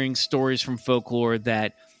 we're hearing stories from folklore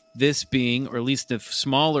that this being, or at least the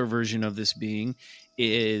smaller version of this being,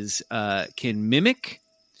 is can mimic,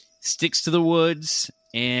 sticks to the woods,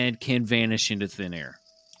 and can vanish into thin air.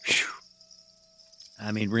 Whew.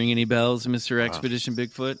 I mean, ring any bells, Mr. Expedition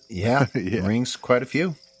Bigfoot? Yeah, rings quite a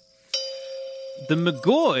few. The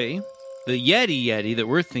Migoi, the Yeti that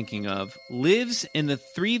we're thinking of, lives in the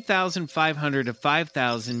 3,500 to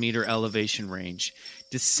 5,000 meter elevation range,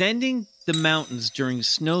 descending the mountains during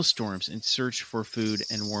snowstorms in search for food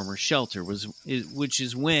and warmer shelter, which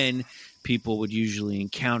is when people would usually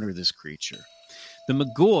encounter this creature. The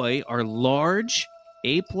Migoi are large,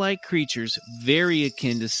 ape-like creatures very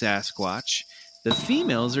akin to Sasquatch. The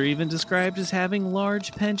females are even described as having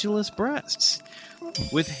large pendulous breasts,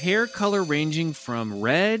 with hair color ranging from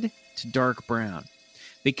red to dark brown.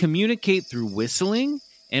 They communicate through whistling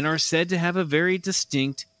and are said to have a very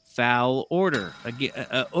distinct foul odor.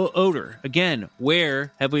 Again,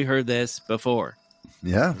 where have we heard this before?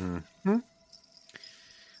 Yeah. Mm-hmm.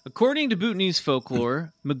 According to Bhutanese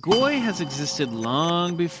folklore, Migoi has existed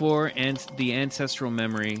long before our ancestral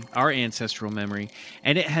memory,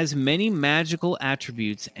 and it has many magical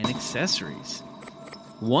attributes and accessories.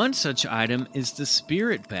 One such item is the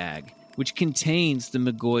spirit bag, which contains the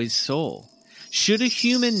Migoi's soul. Should a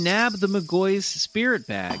human nab the Migoi's spirit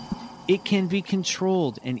bag, it can be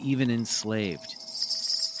controlled and even enslaved.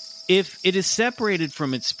 If it is separated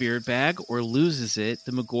from its spirit bag or loses it,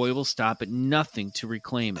 the Mogoi will stop at nothing to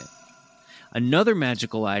reclaim it. Another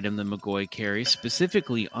magical item the Mogoi carries,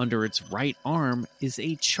 specifically under its right arm, is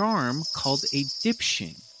a charm called a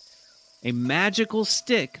dipshing, a magical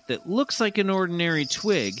stick that looks like an ordinary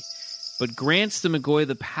twig, but grants the Mogoi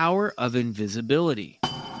the power of invisibility.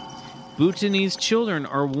 Bhutanese children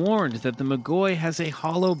are warned that the Mogoi has a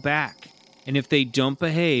hollow back, and if they don't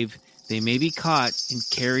behave, they may be caught and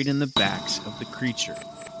carried in the backs of the creature.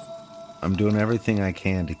 I'm doing everything I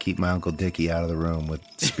can to keep my Uncle Dickie out of the room with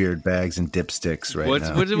spirit bags and dipsticks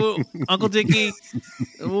now. Uncle Dickie,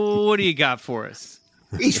 what do you got for us?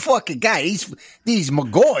 These fucking guys, these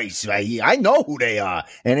Mogois, I know who they are.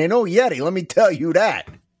 And they know Yeti, let me tell you that.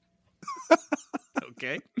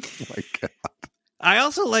 Okay. Oh my God. I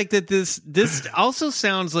also like that this also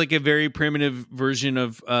sounds like a very primitive version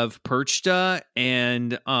of Perchta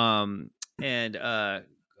and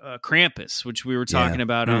Krampus, which we were talking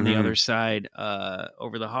about on the other side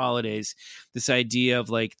over the holidays. This idea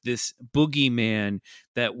of like this boogeyman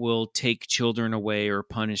that will take children away or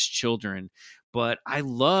punish children. But I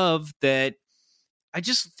love that. I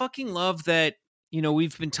just fucking love that. You know,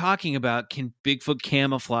 we've been talking about, can Bigfoot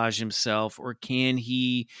camouflage himself, or can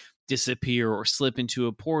he disappear or slip into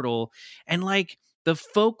a portal? And like the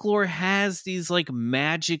folklore has these like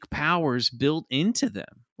magic powers built into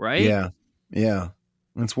them, right? Yeah.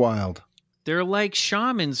 It's wild. They're like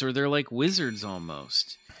shamans, or they're like wizards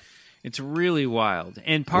almost. It's really wild.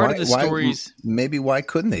 And part of the stories, maybe why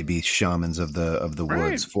couldn't they be shamans of the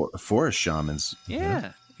woods, forest shamans?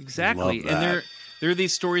 Yeah, exactly. And there are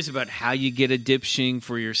these stories about how you get a dipshing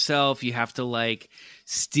for yourself. You have to like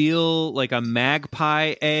steal like a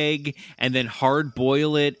magpie egg and then hard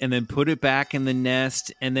boil it and then put it back in the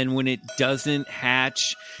nest. And then when it doesn't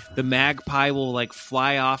hatch, the magpie will like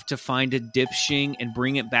fly off to find a dipshing and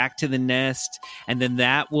bring it back to the nest. And then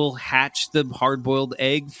that will hatch the hard boiled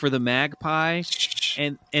egg for the magpie.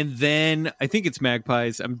 And then I think it's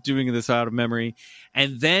magpies. I'm doing this out of memory.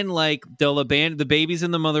 And then like they'll abandon the babies,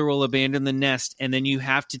 and the mother will abandon the nest. And then you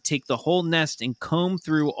have to take the whole nest and comb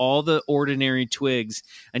through all the ordinary twigs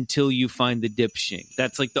until you find the dipshing.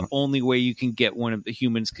 That's like the only way you can get one of the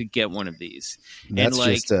humans could get one of these. That's and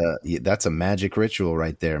like, that's a magic ritual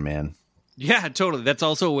right there, man. Yeah, totally. That's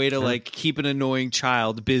also a way to like keep an annoying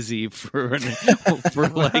child busy for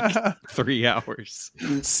like 3 hours.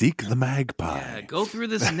 Seek the magpie. Yeah, go through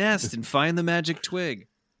this nest and find the magic twig.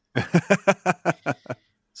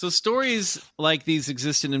 So stories like these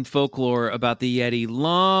existed in folklore about the Yeti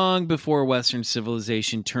long before Western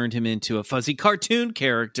civilization turned him into a fuzzy cartoon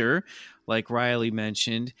character, like Riley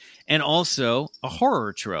mentioned, and also a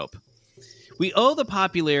horror trope. We owe the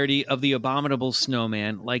popularity of the Abominable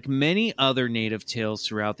Snowman, like many other native tales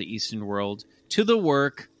throughout the Eastern world, to the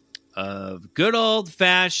work of good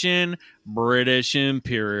old-fashioned British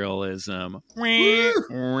imperialism.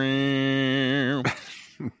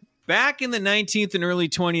 Back in the 19th and early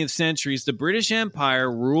 20th centuries, the British Empire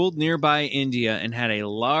ruled nearby India and had a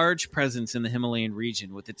large presence in the Himalayan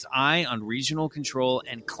region, with its eye on regional control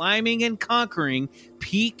and climbing and conquering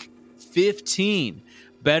Peak 15,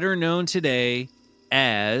 better known today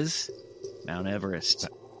as Mount Everest.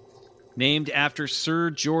 Named after Sir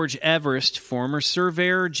George Everest, former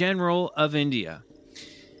Surveyor General of India.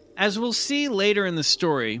 As we'll see later in the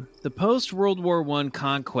story, the post-World War I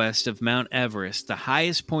conquest of Mount Everest, the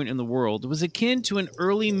highest point in the world, was akin to an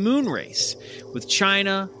early moon race, with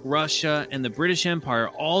China, Russia, and the British Empire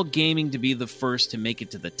all gaming to be the first to make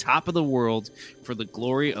it to the top of the world for the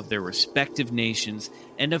glory of their respective nations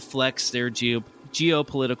and to flex their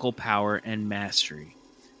geopolitical power and mastery.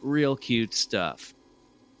 Real cute stuff.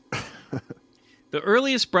 The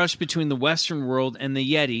earliest brush between the Western world and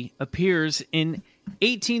the Yeti appears in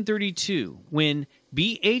 1832, when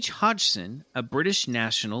B.H. Hodgson, a British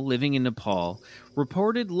national living in Nepal,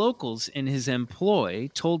 reported locals in his employ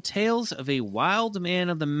told tales of a wild man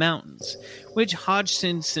of the mountains, which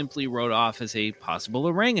Hodgson simply wrote off as a possible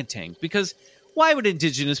orangutan, because why would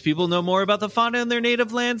indigenous people know more about the fauna in their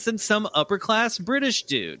native lands than some upper-class British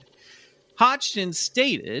dude? Hodgson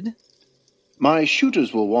stated, "My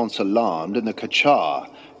shooters were once alarmed in the Kachar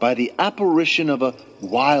by the apparition of a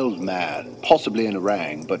wild man, possibly an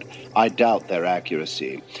orang, but I doubt their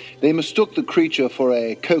accuracy. They mistook the creature for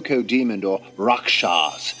a cocoa demon or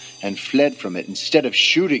rakshas and fled from it instead of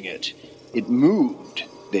shooting it. It moved,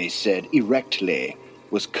 they said, erectly,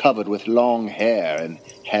 was covered with long hair and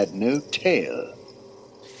had no tail."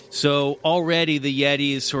 So already the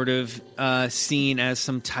Yeti is sort of seen as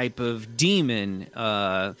some type of demon,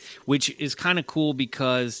 which is kind of cool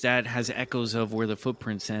because that has echoes of where the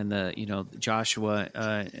footprints and the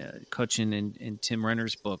Joshua Cutchin and Tim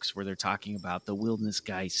Renner's books, where they're talking about the wilderness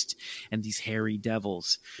geist and these hairy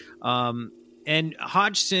devils. And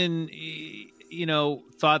Hodgson,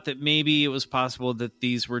 thought that maybe it was possible that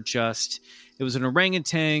these were it was an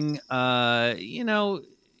orangutan.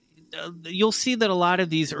 You'll see that a lot of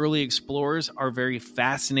these early explorers are very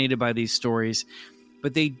fascinated by these stories,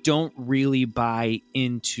 but they don't really buy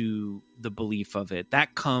into the belief of it.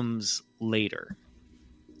 That comes later.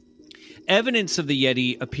 Evidence of the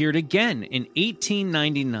Yeti appeared again in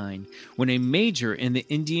 1899 when a major in the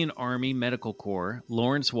Indian Army Medical Corps,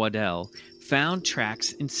 Lawrence Waddell, found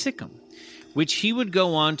tracks in Sikkim, which he would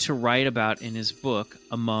go on to write about in his book,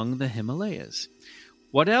 Among the Himalayas.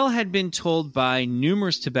 Waddell had been told by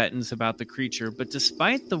numerous Tibetans about the creature, but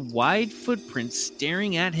despite the wide footprints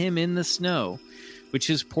staring at him in the snow, which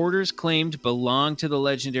his porters claimed belonged to the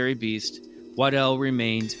legendary beast, Waddell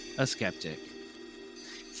remained a skeptic.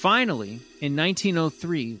 Finally, in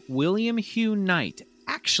 1903, William Hugh Knight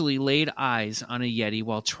actually laid eyes on a Yeti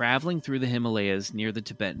while traveling through the Himalayas near the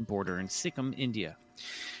Tibetan border in Sikkim, India.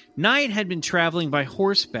 Knight had been traveling by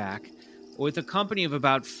horseback with a company of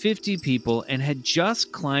about 50 people and had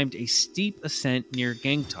just climbed a steep ascent near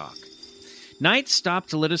Gangtok. Knight stopped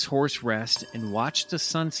to let his horse rest and watch the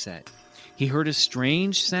sunset. He heard a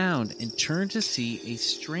strange sound and turned to see a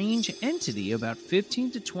strange entity about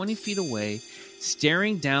 15 to 20 feet away,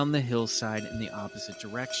 staring down the hillside in the opposite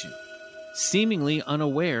direction, seemingly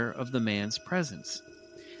unaware of the man's presence.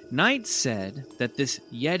 Knight said that this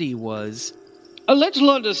Yeti was a little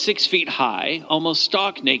under 6 feet high, almost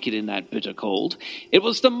stark naked in that bitter cold. It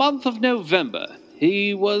was the month of November.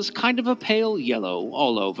 He was kind of a pale yellow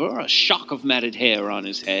all over, a shock of matted hair on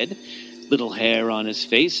his head, little hair on his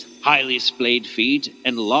face, highly splayed feet,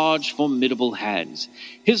 and large, formidable hands.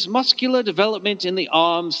 His muscular development in the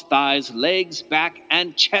arms, thighs, legs, back,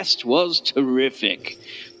 and chest was terrific.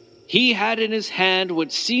 He had in his hand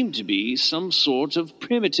what seemed to be some sort of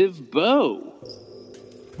primitive bow.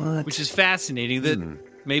 What? Which is fascinating. That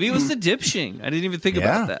maybe it was the dipshing. I didn't even think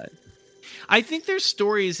about that. I think there's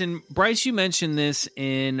stories, and Bryce, you mentioned this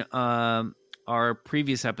in our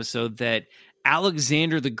previous episode, that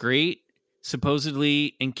Alexander the Great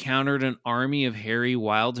supposedly encountered an army of hairy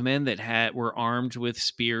wild men that were armed with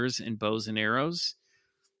spears and bows and arrows.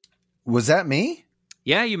 Was that me?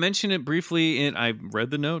 Yeah, you mentioned it briefly. I read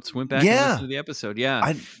the notes, went back and listened to the episode.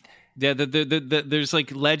 Yeah. There's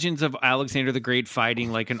like legends of Alexander the Great fighting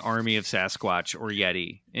like an army of Sasquatch or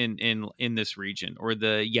Yeti in this region, or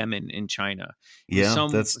the Yemen in China. Yeah,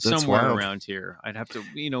 that's somewhere wild. around here. I'd have to,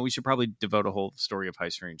 we should probably devote a whole story of high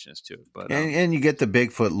strangeness to it. But and you get the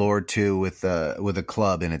Bigfoot lore too with a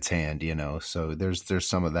club in its hand, So there's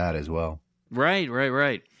some of that as well.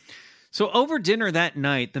 Right. So over dinner that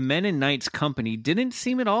night, the men in Knight's company didn't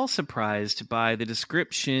seem at all surprised by the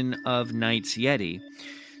description of Knight's Yeti.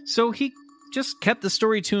 So he just kept the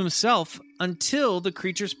story to himself until the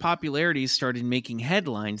creature's popularity started making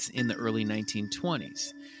headlines in the early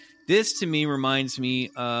 1920s. This, to me, reminds me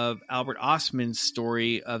of Albert Ostman's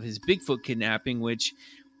story of his Bigfoot kidnapping, which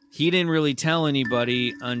he didn't really tell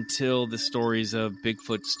anybody until the stories of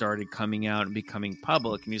Bigfoot started coming out and becoming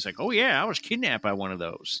public. And he's like, oh, yeah, I was kidnapped by one of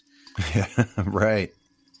those. Yeah, right.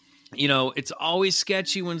 It's always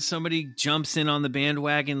sketchy when somebody jumps in on the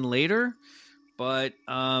bandwagon later. But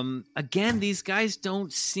again, these guys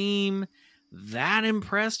don't seem that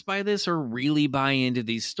impressed by this or really buy into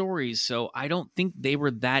these stories. So I don't think they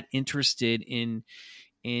were that interested in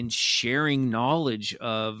sharing knowledge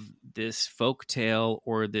of this folktale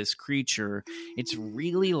or this creature. It's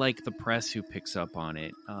really like the press who picks up on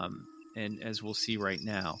it. And as we'll see right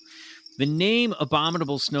now, the name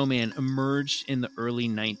Abominable Snowman emerged in the early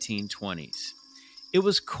 1920s. It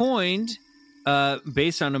was coined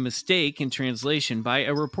based on a mistake in translation by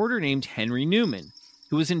a reporter named Henry Newman,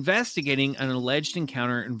 who was investigating an alleged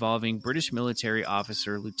encounter involving British military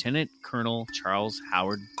officer Lieutenant Colonel Charles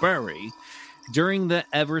Howard Bury during the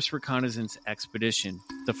Everest Reconnaissance Expedition,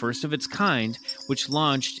 the first of its kind, which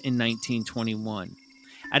launched in 1921.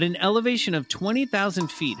 At an elevation of 20,000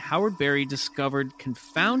 feet, Howard Bury discovered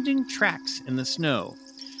confounding tracks in the snow.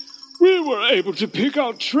 We were able to pick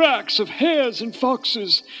out tracks of hares and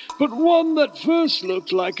foxes, but one that first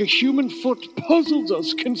looked like a human foot puzzled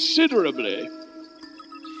us considerably.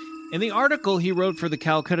 In the article he wrote for the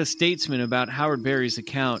Calcutta Statesman about Howard Bury's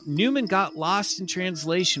account, Newman got lost in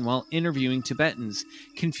translation while interviewing Tibetans,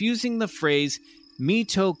 confusing the phrase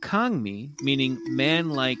Mito Kangmi, meaning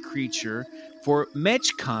man-like creature, for Mech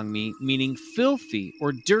Kangmi, meaning filthy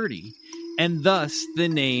or dirty, and thus the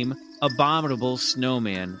name Abominable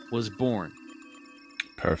Snowman was born.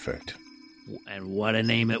 Perfect. And what a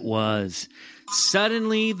name it was.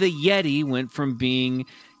 Suddenly, the Yeti went from being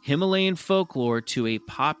Himalayan folklore to a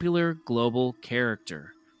popular global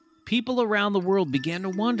character. People around the world began to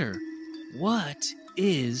wonder, what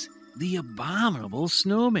is the Abominable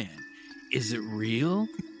Snowman? Is it real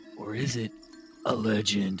or is it a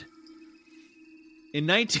legend? In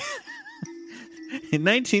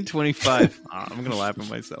 1925, I'm going to laugh at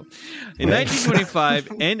myself. In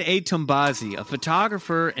 1925, N.A. Tombazi, a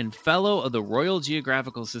photographer and fellow of the Royal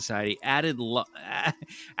Geographical Society, added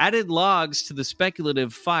logs to the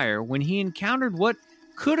speculative fire when he encountered what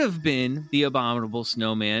could have been the Abominable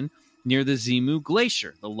Snowman near the Zimu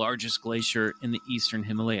Glacier, the largest glacier in the eastern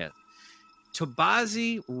Himalaya.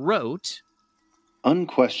 Tombazi wrote,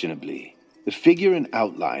 Unquestionably, the figure in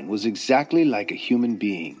outline was exactly like a human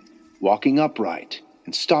being, walking upright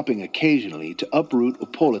and stopping occasionally to uproot or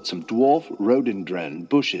pull at some dwarf rhododendron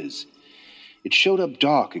bushes. It showed up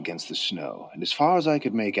dark against the snow, and as far as I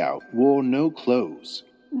could make out, wore no clothes.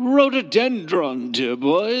 Rhododendron, dear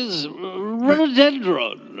boys.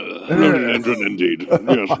 Rhododendron. Rhododendron, indeed. Yes.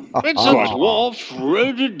 It's a dwarf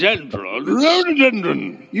rhododendron.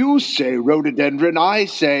 Rhododendron. You say rhododendron, I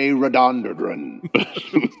say rhododendron.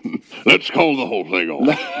 Let's call the whole thing off.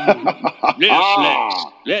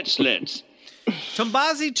 Let's.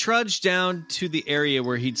 Tombazi trudged down to the area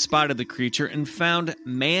where he'd spotted the creature and found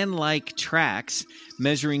man-like tracks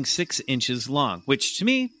measuring 6 inches long, which to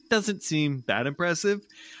me doesn't seem that impressive.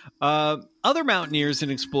 Other mountaineers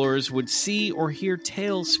and explorers would see or hear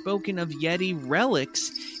tales spoken of Yeti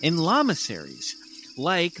relics in lamaseries,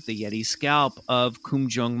 like the Yeti scalp of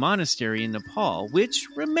Kumjong Monastery in Nepal, which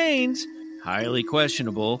remains highly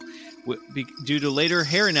questionable due to later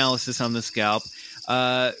hair analysis on the scalp,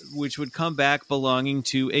 which would come back belonging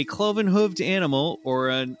to a cloven-hooved animal or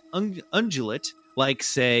an ungulate, like,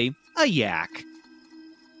 say, a yak.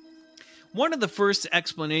 One of the first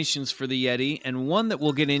explanations for the Yeti, and one that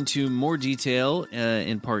we'll get into more detail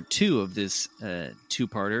in part 2 of this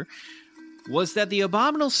two-parter, was that the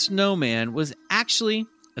Abominable Snowman was actually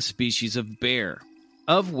a species of bear,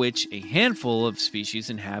 of which a handful of species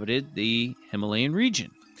inhabited the Himalayan region.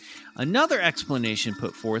 Another explanation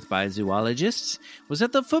put forth by zoologists was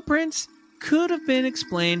that the footprints could have been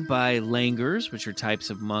explained by langurs, which are types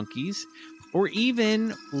of monkeys, or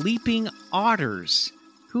even leaping otters,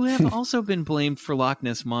 who have also been blamed for Loch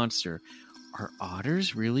Ness Monster. Are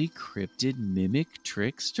otters really cryptid mimic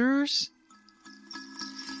tricksters?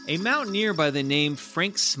 A mountaineer by the name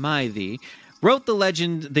Frank Smythe wrote the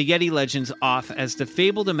Yeti legends off as the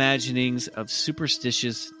fabled imaginings of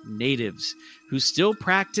superstitious natives who still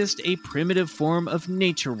practiced a primitive form of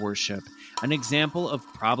nature worship, an example of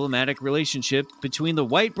problematic relationship between the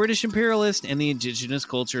white British imperialist and the indigenous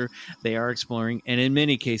culture they are exploring, and in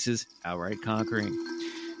many cases, outright conquering.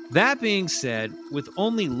 That being said, with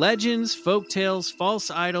only legends, folktales,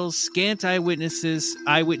 false idols, scant eyewitness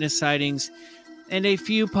sightings, and a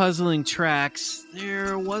few puzzling tracks,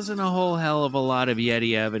 there wasn't a whole hell of a lot of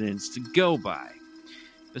Yeti evidence to go by.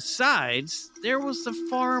 Besides, there was the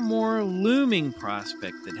far more looming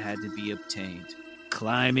prospect that had to be obtained: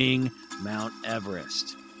 climbing Mount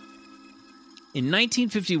Everest. In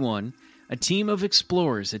 1951, a team of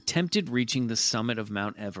explorers attempted reaching the summit of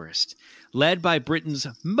Mount Everest, led by Britain's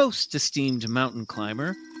most esteemed mountain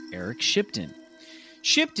climber, Eric Shipton.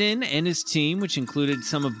 Shipton and his team, which included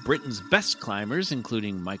some of Britain's best climbers,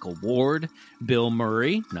 including Michael Ward, Bill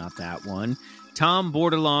Murray, not that one, Tom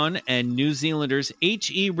Bordelon, and New Zealanders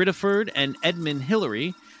H.E. Riddiford and Edmund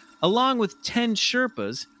Hillary, along with 10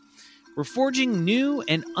 Sherpas, were forging new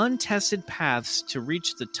and untested paths to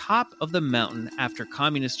reach the top of the mountain after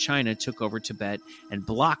Communist China took over Tibet and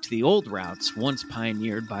blocked the old routes once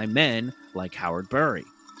pioneered by men like Howard Bury.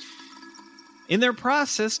 In their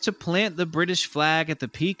process to plant the British flag at the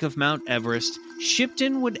peak of Mount Everest,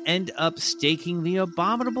 Shipton would end up staking the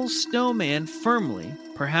Abominable Snowman firmly,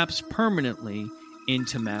 perhaps permanently,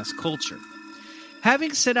 into mass culture.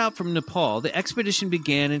 Having set out from Nepal, the expedition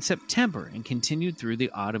began in September and continued through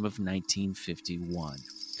the autumn of 1951.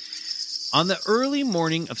 On the early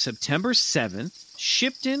morning of September 7th,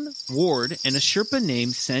 Shipton, Ward, and a Sherpa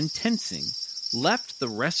named Sen Tensing left the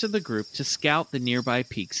rest of the group to scout the nearby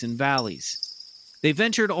peaks and valleys. They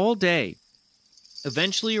ventured all day,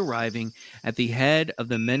 eventually arriving at the head of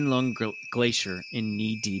the Menlung Glacier in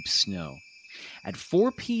knee-deep snow. At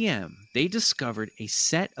 4 p.m., they discovered a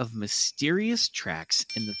set of mysterious tracks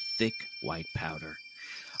in the thick white powder.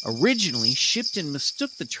 Originally, Shipton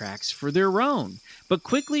mistook the tracks for their own, but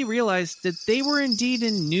quickly realized that they were indeed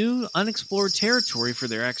in new, unexplored territory for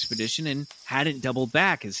their expedition and hadn't doubled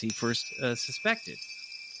back as he first suspected.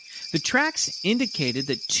 The tracks indicated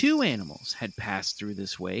that 2 animals had passed through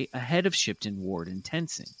this way ahead of Shipton, Ward, and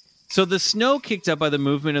Tenzing. So the snow kicked up by the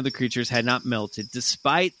movement of the creatures had not melted,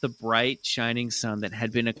 despite the bright, shining sun that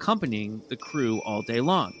had been accompanying the crew all day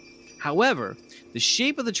long. However, the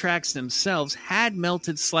shape of the tracks themselves had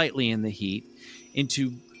melted slightly in the heat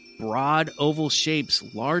into broad oval shapes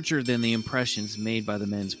larger than the impressions made by the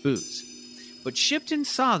men's boots. But Shipton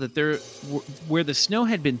saw that where the snow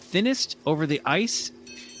had been thinnest over the ice,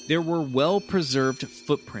 there were well-preserved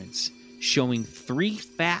footprints, showing 3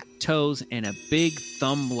 fat toes and a big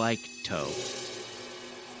thumb-like toe.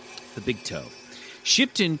 The big toe.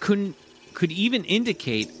 Shipton could even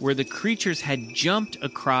indicate where the creatures had jumped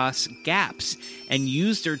across gaps and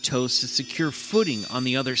used their toes to secure footing on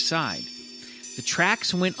the other side. The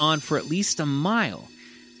tracks went on for at least a mile,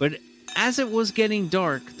 but as it was getting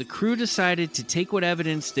dark, the crew decided to take what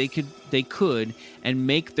evidence they could and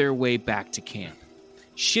make their way back to camp.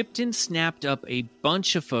 Shipton snapped up a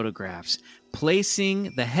bunch of photographs,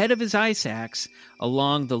 placing the head of his ice axe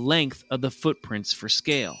along the length of the footprints for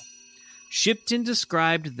scale. Shipton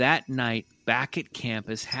described that night back at camp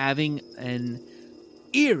as having an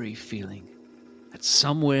eerie feeling that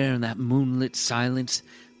somewhere in that moonlit silence,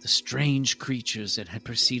 the strange creatures that had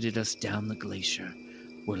preceded us down the glacier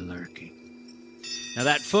were lurking. Now,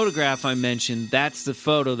 that photograph I mentioned, that's the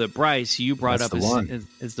photo that, Bryce, you brought up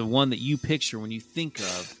as the one that you picture when you think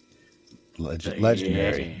of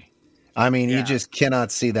legendary. I mean, you just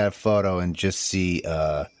cannot see that photo and just see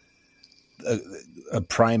a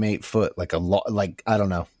primate foot, like I don't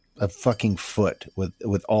know, a fucking foot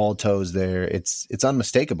with all toes there. It's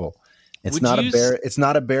unmistakable. It's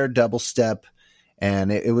not a bear double step, and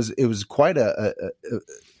it was quite it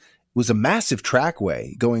was a massive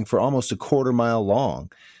trackway going for almost a quarter mile long.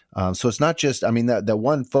 So it's not just, I mean, that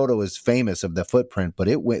one photo is famous of the footprint, but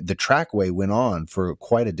the trackway went on for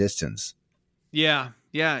quite a distance. Yeah,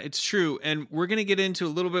 it's true. And we're going to get into a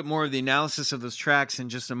little bit more of the analysis of those tracks in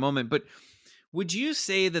just a moment. But would you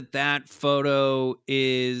say that photo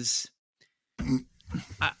is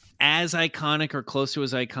as iconic or close to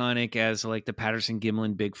as iconic as like the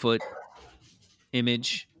Patterson-Gimlin Bigfoot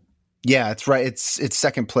image? Yeah, it's right. It's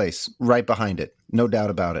second place, right behind it. No doubt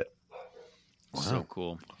about it. Wow. So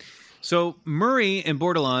cool. So Murray and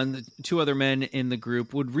Bordelon, the 2 other men in the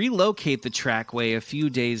group, would relocate the trackway a few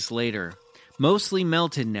days later. Mostly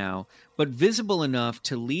melted now, but visible enough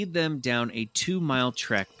to lead them down a 2-mile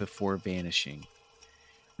trek before vanishing.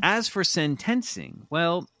 As for Sen Tenzing,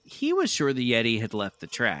 well, he was sure the Yeti had left the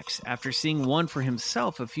tracks after seeing one for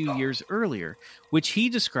himself a few years earlier, which he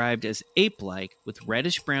described as ape-like with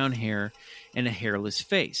reddish-brown hair and a hairless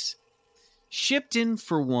face. Shipton,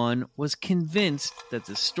 for one, was convinced that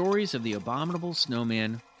the stories of the abominable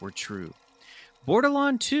snowman were true.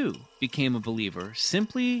 Bordelon, too, became a believer,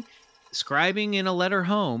 simply scribing in a letter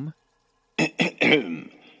home,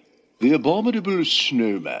 The abominable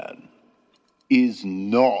snowman is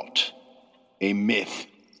not a myth.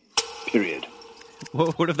 Period.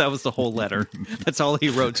 What if that was the whole letter? That's all he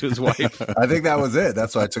wrote to his wife. I think that was it.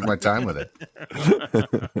 That's why I took my time with it.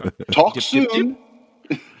 Talk soon.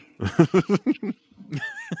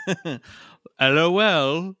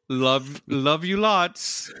 LOL. Love you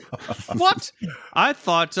lots. What? I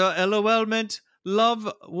thought LOL meant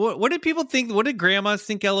love. What did people think? What did grandmas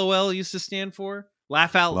think LOL used to stand for?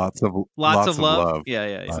 Laugh out. Lots of love.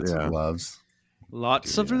 Yeah. Lots of loves.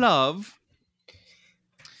 Lots of love.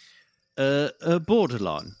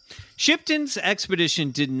 Bordelon. Shipton's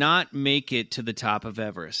expedition did not make it to the top of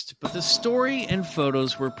Everest, but the story and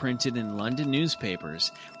photos were printed in London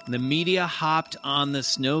newspapers. The media hopped on the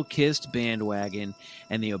snow-kissed bandwagon,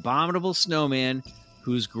 and the abominable snowman,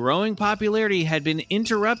 whose growing popularity had been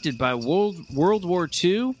interrupted by World War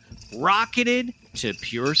II, rocketed to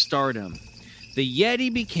pure stardom. The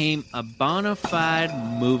Yeti became a bona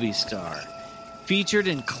fide movie star, featured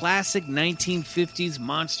in classic 1950s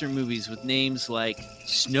monster movies with names like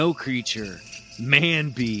Snow Creature, Man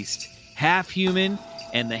Beast, Half Human,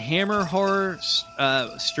 and the Hammer horror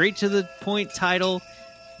straight-to-the-point title,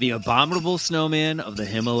 The Abominable Snowman of the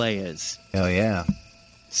Himalayas. Hell yeah.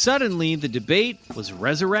 Suddenly, the debate was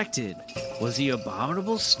resurrected. Was the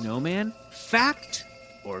Abominable Snowman fact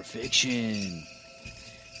or fiction?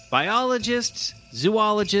 Biologists,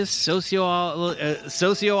 zoologists,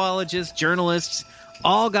 sociologists, journalists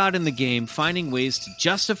all got in the game, finding ways to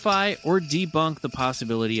justify or debunk the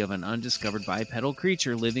possibility of an undiscovered bipedal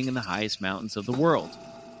creature living in the highest mountains of the world.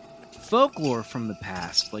 folklore from the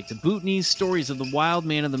past, like the Bhutanese stories of the wild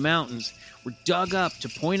man of the mountains, were dug up to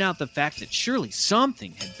point out the fact that surely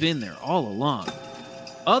something had been there all along.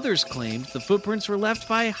 Others claimed the footprints were left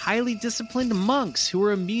by highly disciplined monks who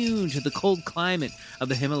were immune to the cold climate of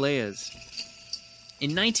the Himalayas. In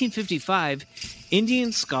 1955,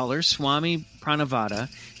 Indian scholar Swami Pranavada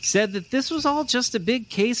said that this was all just a big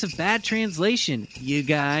case of bad translation, you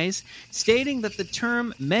guys, stating that the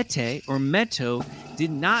term mete or meto did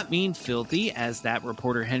not mean filthy, as that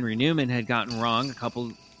reporter Henry Newman had gotten wrong a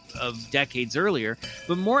couple of decades earlier,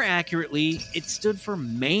 but more accurately, it stood for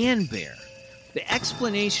man-bear. The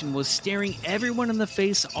explanation was staring everyone in the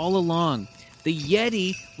face all along. The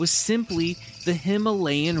Yeti was simply the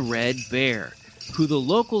Himalayan red bear, who the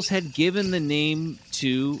locals had given the name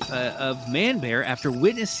to of man bear after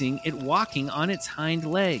witnessing it walking on its hind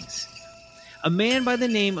legs. A man by the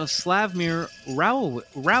name of Slavomir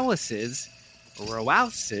Rowlitz,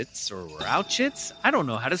 I don't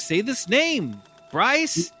know how to say this name.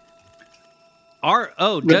 Bryce?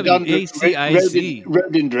 R-O-W-A-C-I-C.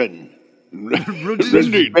 Rhododendron.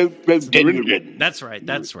 That's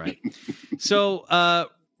right. So,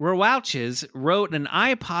 Rowlitz wrote an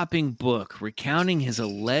eye-popping book recounting his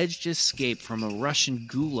alleged escape from a Russian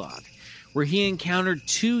gulag, where he encountered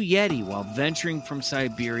two Yeti while venturing from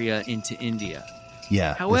Siberia into India.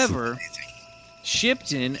 Yeah. However,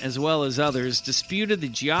 Shipton, as well as others, disputed the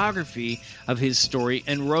geography of his story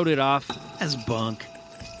and wrote it off as bunk.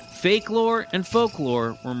 Fake lore and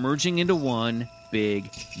folklore were merging into one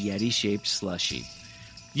big Yeti-shaped slushie.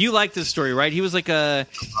 You like this story, right? He was like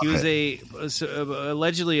allegedly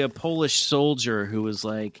a Polish soldier who was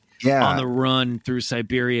like on the run through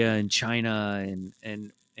Siberia and China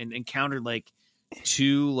and encountered like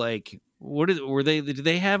two like did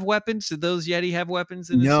they have weapons? Did those Yeti have weapons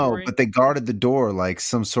in the story? No, but they guarded the door like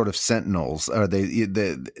some sort of sentinels, or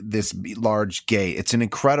this large gate. It's an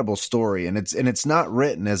incredible story, and it's not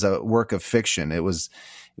written as a work of fiction. It was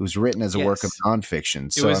written as a work of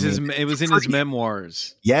nonfiction. So, it was in his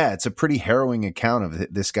memoirs. Yeah, it's a pretty harrowing account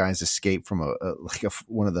of this guy's escape from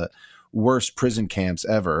one of the worst prison camps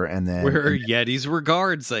ever, and then where Yetis were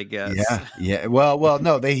guards, I guess. Yeah. Well,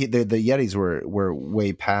 no, the Yetis were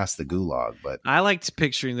way past the gulag, but I liked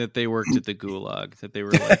picturing that they worked at the gulag, that they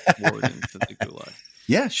were like wardens at the gulag.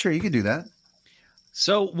 Yeah, sure, you could do that.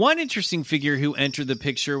 So one interesting figure who entered the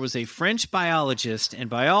picture was a French biologist and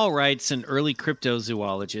by all rights an early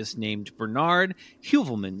cryptozoologist named Bernard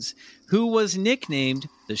Heuvelmans, who was nicknamed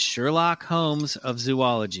the Sherlock Holmes of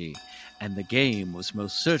zoology, and the game was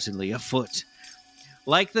most certainly afoot.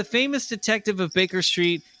 Like the famous detective of Baker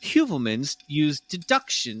Street, Heuvelmans used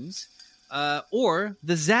deductions, or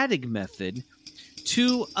the Zadig method,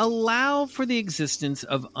 to allow for the existence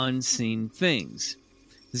of unseen things.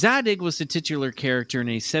 Zadig was the titular character in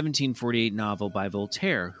a 1748 novel by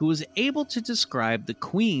Voltaire, who was able to describe the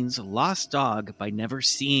Queen's lost dog by never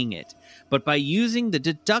seeing it, but by using the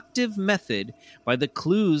deductive method by the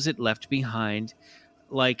clues it left behind,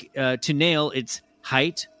 like to nail its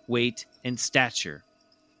height, weight, and stature.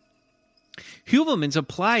 Heuvelmans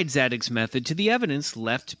applied Zadig's method to the evidence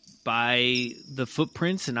left by the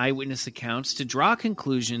footprints and eyewitness accounts to draw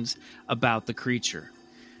conclusions about the creature.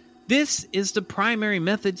 This is the primary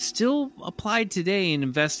method still applied today in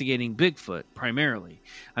investigating Bigfoot, primarily.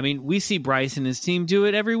 I mean, we see Bryce and his team do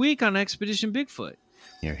it every week on Expedition Bigfoot.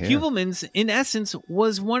 Heuvelmans, in essence,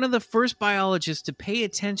 was one of the first biologists to pay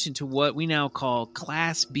attention to what we now call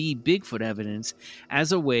Class B Bigfoot evidence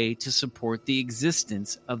as a way to support the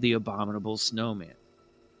existence of the abominable snowman.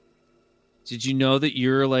 Did you know that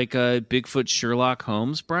you're like a Bigfoot Sherlock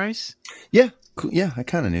Holmes, Bryce? Yeah. Yeah, I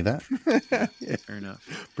kind of knew that. Yeah, fair enough.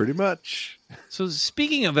 Pretty much. So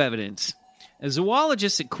speaking of evidence, a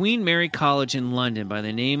zoologist at Queen Mary College in London by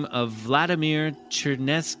the name of Vladimir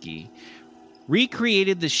Chernesky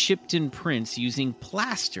recreated the Shipton prints using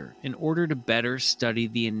plaster in order to better study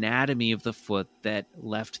the anatomy of the foot that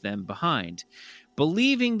left them behind,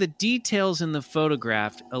 believing the details in the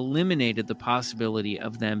photograph eliminated the possibility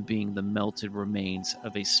of them being the melted remains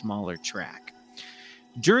of a smaller track.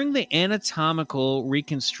 During the anatomical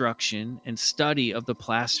reconstruction and study of the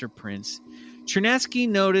plaster prints, Chernesky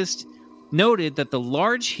noted that the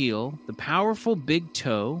large heel, the powerful big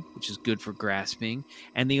toe, which is good for grasping,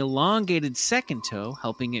 and the elongated second toe,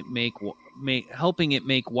 helping it make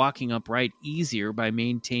walking upright easier by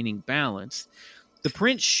maintaining balance. The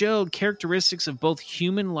print showed characteristics of both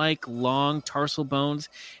human-like long tarsal bones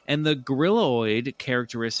and the gorilloid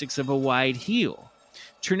characteristics of a wide heel.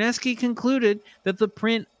 Chernesky concluded that the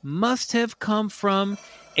print must have come from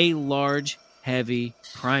a large, heavy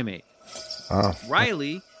primate. Oh.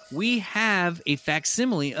 Riley we have a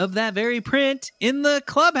facsimile of that very print in the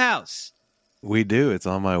clubhouse. We do. It's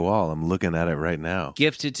on my wall. I'm looking at it right now.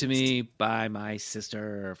 Gifted to me by my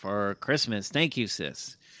sister for Christmas. Thank you,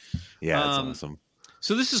 sis. Yeah, it's awesome.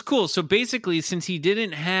 So this is cool. So basically, since he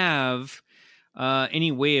didn't have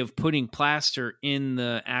any way of putting plaster in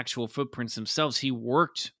the actual footprints themselves, he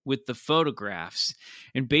worked with the photographs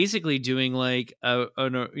and basically doing like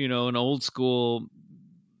an old school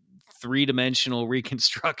 3-dimensional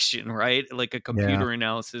reconstruction, right? Like a computer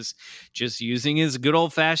analysis, just using his good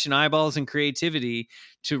old fashioned eyeballs and creativity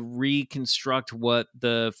to reconstruct what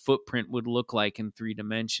the footprint would look like in 3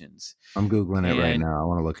 dimensions. I'm Googling it right now. I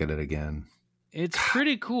want to look at it again. It's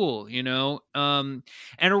pretty cool, and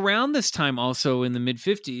around this time, also in the mid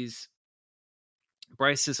 50s,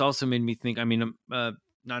 Bryce, this also made me think,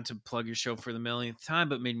 not to plug your show for the millionth time,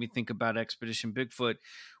 but made me think about Expedition Bigfoot,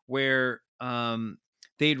 where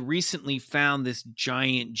they'd recently found this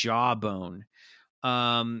giant jawbone.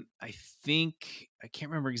 I can't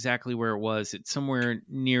remember exactly where it was. It's somewhere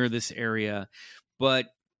near this area, but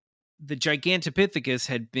the Gigantopithecus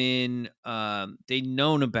had been, they'd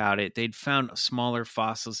known about it. They'd found smaller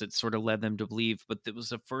fossils that sort of led them to believe, but it was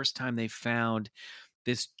the first time they found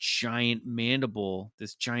this giant mandible,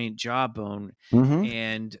 this giant jawbone,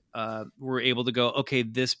 and were able to go, okay,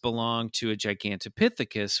 this belonged to a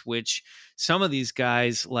Gigantopithecus, which some of these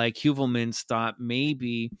guys like Heuvelmans thought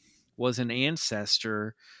maybe was an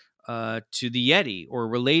ancestor to the Yeti or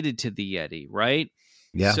related to the Yeti, right?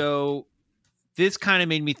 Yeah. So this kind of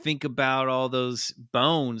made me think about all those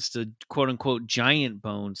bones, the quote unquote giant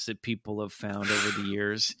bones that people have found over the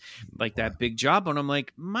years, like that big jawbone. I'm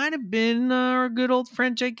like, might have been our good old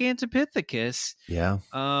friend Gigantopithecus. Yeah.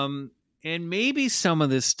 And maybe some of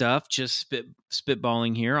this stuff, just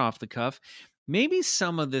spitballing here off the cuff, maybe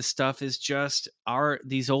some of this stuff is just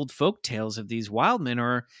these old folk tales of these wild men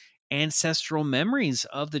or ancestral memories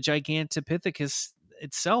of the Gigantopithecus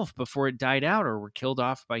itself before it died out or were killed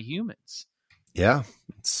off by humans. Yeah,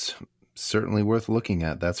 it's certainly worth looking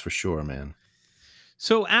at. That's for sure, man.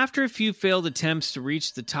 So after a few failed attempts to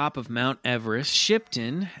reach the top of Mount Everest,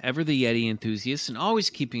 Shipton, ever the Yeti enthusiast and always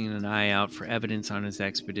keeping an eye out for evidence on his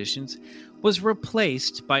expeditions, was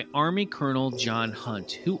replaced by Army Colonel John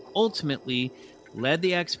Hunt, who ultimately led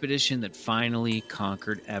the expedition that finally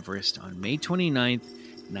conquered Everest on May 29th,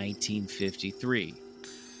 1953.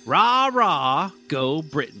 Rah, rah, go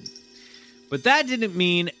Britain. But that didn't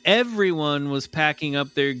mean everyone was packing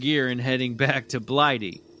up their gear and heading back to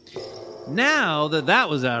Blighty. Now that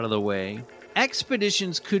was out of the way,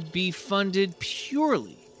 expeditions could be funded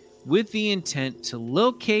purely with the intent to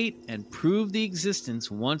locate and prove the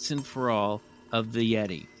existence once and for all of the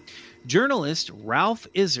Yeti. Journalist Ralph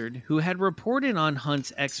Izard, who had reported on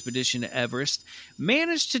Hunt's expedition to Everest,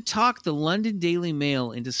 managed to talk the London Daily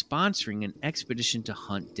Mail into sponsoring an expedition to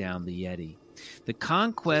hunt down the Yeti. The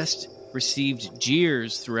conquest received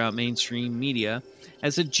jeers throughout mainstream media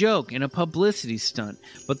as a joke and a publicity stunt,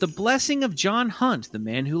 but the blessing of John Hunt, the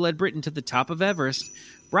man who led Britain to the top of Everest,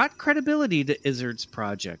 brought credibility to Izard's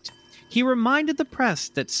project. He reminded the press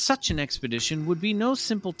that such an expedition would be no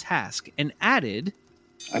simple task and added,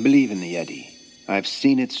 I believe in the Yeti. I've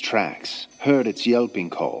seen its tracks, heard its yelping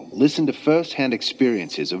call, listened to first-hand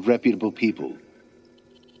experiences of reputable people.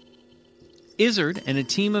 Izard and a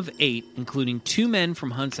team of 8, including 2 men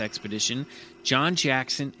from Hunt's expedition, John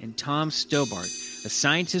Jackson and Tom Stobart, a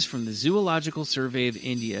scientist from the Zoological Survey of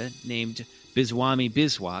India named Biswami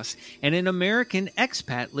Biswas, and an American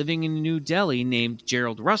expat living in New Delhi named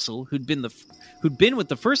Gerald Russell, who'd been with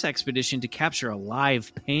the first expedition to capture a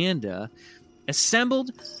live panda,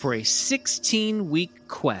 assembled for a 16-week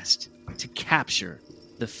quest to capture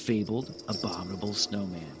the fabled Abominable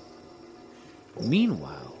Snowman.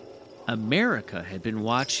 Meanwhile, America had been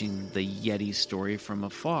watching the Yeti story from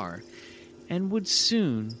afar and would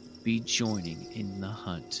soon be joining in the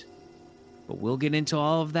hunt. But we'll get into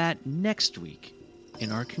all of that next week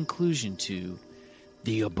in our conclusion to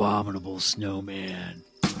The Abominable Snowman,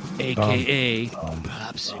 a.k.a.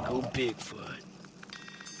 Popsicle Bigfoot.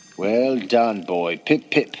 Well done, boy. Pip,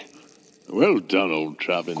 pip. Well done, old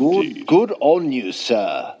chap, indeed. Good on you,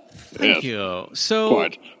 sir. Thank you. So,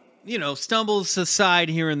 Quite. Stumbles aside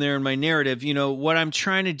here and there in my narrative, what I'm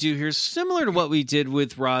trying to do here is similar to what we did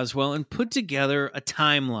with Roswell and put together a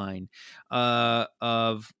timeline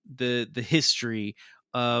of the history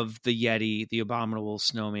of the Yeti, the Abominable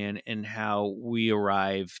Snowman, and how we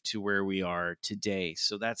arrived to where we are today.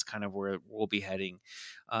 So that's kind of where we'll be heading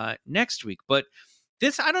next week. But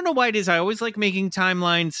this, I don't know why it is. I always like making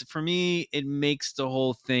timelines. For me, it makes the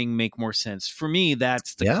whole thing make more sense. For me,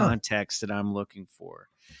 that's the context that I'm looking for.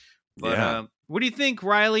 But What do you think,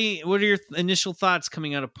 Riley? What are your initial thoughts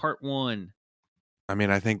coming out of part 1? I mean,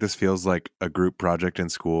 I think this feels like a group project in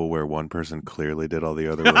school where one person clearly did all the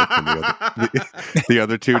other work and the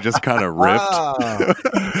other two just kind of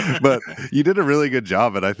riffed. But you did a really good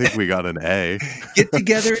job, and I think we got an A. Get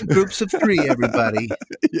together in groups of 3, everybody.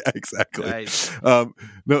 Yeah, exactly. Nice. No,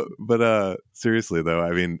 but seriously though,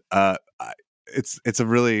 I mean, it's a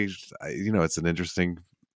really, it's an interesting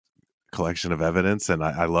collection of evidence, and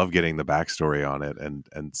I love getting the backstory on it and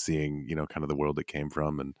seeing, kind of the world it came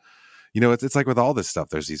from. And it's like with all this stuff,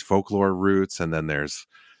 there's these folklore roots, and then there's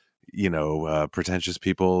pretentious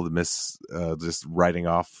people just writing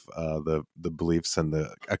off the beliefs and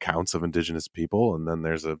the accounts of indigenous people, and then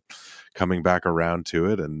there's a coming back around to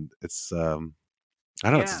it, and it's I don't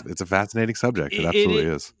know, it's a fascinating subject. It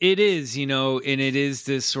absolutely is. It is, and it is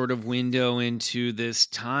this sort of window into this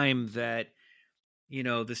time that,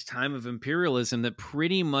 this time of imperialism that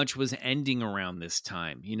pretty much was ending around this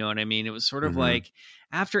time. You know what I mean? It was sort of like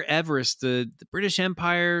after Everest, the British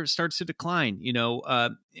Empire starts to decline.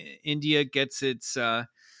 India gets its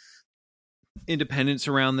independence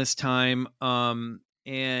around this time.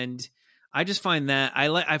 And I just find that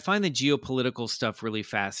I find the geopolitical stuff really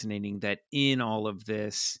fascinating, that in all of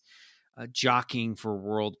this jockeying for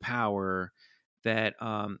world power, that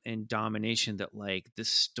and domination, that like this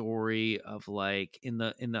story of like in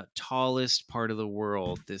the tallest part of the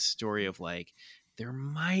world, this story of like there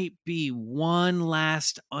might be one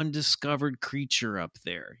last undiscovered creature up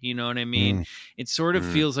there. You know what I mean? It sort of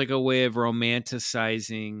feels like a way of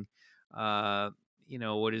romanticizing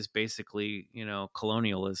what is basically,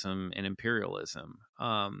 colonialism and imperialism.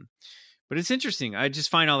 But it's interesting. I just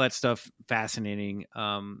find all that stuff fascinating.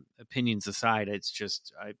 Opinions aside, it's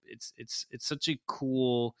just, it's such a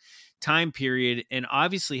cool time period, and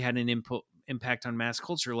obviously had an impact on mass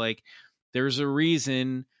culture. Like, there's a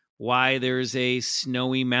reason why there's a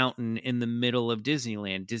snowy mountain in the middle of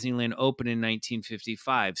Disneyland. Disneyland opened in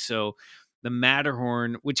 1955. So the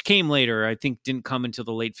Matterhorn, which came later, I think didn't come until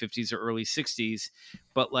the late 50s or early 60s,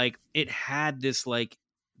 but like it had this like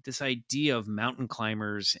this idea of mountain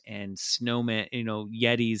climbers and snowman,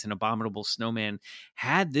 Yetis and Abominable Snowman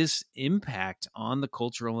had this impact on the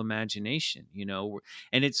cultural imagination,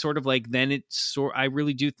 and it's sort of like, then I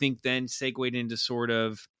really do think then segued into sort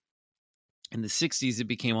of, in the 60s, it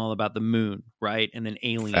became all about the moon, right? And then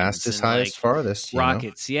aliens. Fastest, and highest, farthest.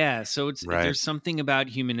 Rockets, yeah. So it's Right. There's something about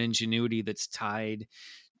human ingenuity that's tied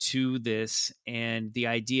to this, and the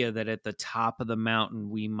idea that at the top of the mountain,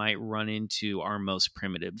 we might run into our most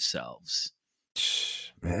primitive selves.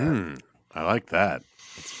 Man, I like that.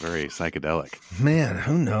 It's very psychedelic. Man,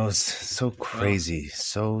 who knows? So crazy.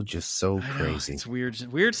 So crazy. It's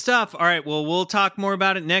weird stuff. All right. Well, we'll talk more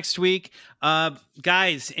about it next week.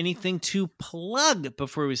 Guys, anything to plug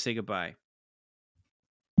before we say goodbye?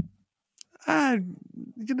 The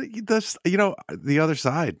other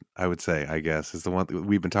side, I would say, I guess, is the one that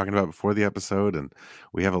we've been talking about before the episode, and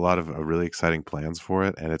we have a lot of really exciting plans for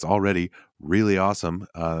it, and it's already really awesome.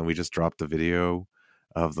 We just dropped the video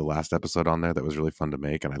of the last episode on there that was really fun to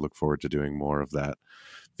make, and I look forward to doing more of that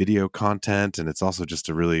video content. And it's also just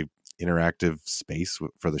a really interactive space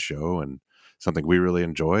for the show, and something we really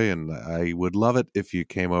enjoy, and I would love it if you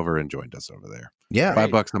came over and joined us over there. Yeah,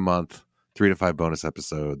 $5 a month, 3 to 5 bonus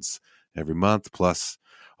episodes every month, plus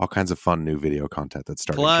all kinds of fun new video content that's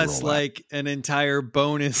starting to roll out. Like an entire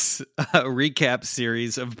bonus recap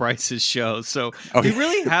series of Bryce's show. So we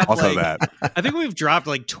really have also that. I think we've dropped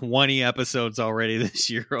like 20 episodes already this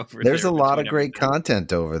year over there. There's a lot of great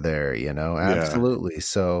content over there, absolutely. Yeah.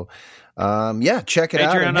 So check it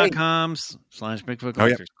out. Patreon.com/Bigfoot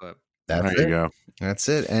Collectors Club. There you go. That's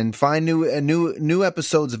it. And find new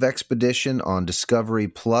episodes of Expedition on Discovery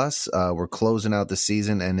Plus. We're closing out the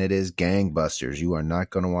season, and it is gangbusters. You are not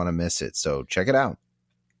going to want to miss it. So check it out.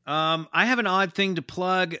 I have an odd thing to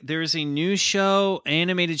plug. There's a new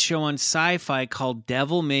animated show on Sci-Fi called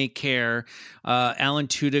Devil May Care. Alan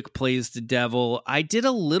Tudyk plays the devil. I did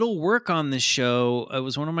a little work on this show. It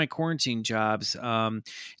was one of my quarantine jobs.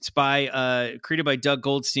 It's created by Doug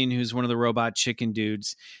Goldstein, who's one of the Robot Chicken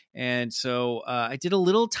dudes. And so I did a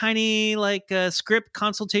little tiny script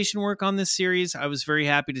consultation work on this series. I was very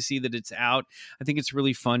happy to see that it's out. I think it's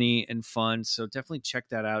really funny and fun. So definitely check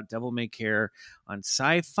that out. Devil May Care on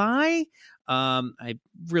Sci-Fi. I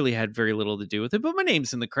really had very little to do with it, but my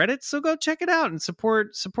name's in the credits. So go check it out and support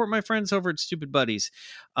my friends over at Stupid Buddies.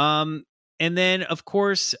 And then, of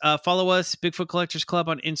course, follow us, Bigfoot Collectors Club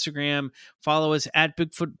on Instagram. Follow us at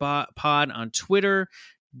Bigfoot Pod on Twitter.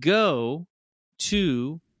 Go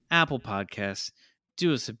to Apple Podcasts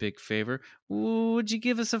do us a big favor. Would you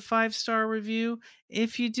give us a 5-star review?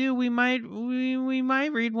 If you do, we might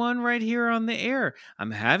read one right here on the air.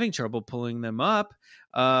 I'm having trouble pulling them up,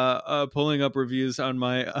 pulling up reviews on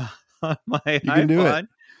my iPod. You can do it.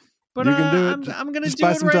 But you can do it. I'm going to just do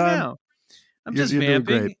buy it some right time. now. I'm You're just doing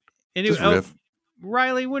vamping. great. Anyway, Just riff.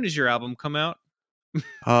 Riley, when does your album come out?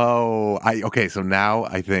 Okay. So now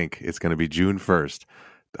I think it's going to be June 1st.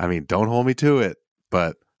 I mean, don't hold me to it,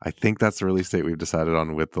 but I think that's the release date we've decided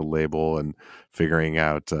on with the label and figuring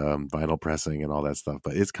out vinyl pressing and all that stuff.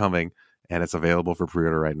 But it's coming, and it's available for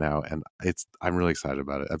pre-order right now, and I'm really excited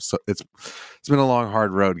about it. It's been a long,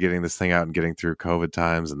 hard road getting this thing out and getting through COVID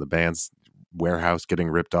times and the band's warehouse getting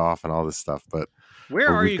ripped off and all this stuff. But where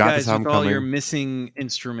are you guys with all coming. your missing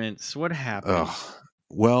instruments? What happened?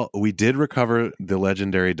 Well, we did recover the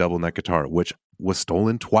legendary double neck guitar, which was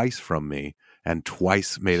stolen twice from me and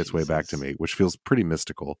twice made its way back to me, which feels pretty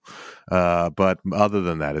mystical. But other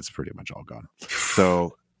than that, it's pretty much all gone.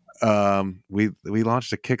 So we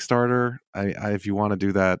launched a Kickstarter. If you want to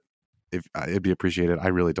do that, it'd be appreciated. I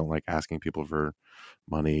really don't like asking people for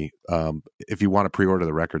money. If you want to pre-order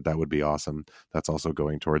the record, that would be awesome. That's also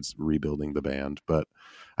going towards rebuilding the band. But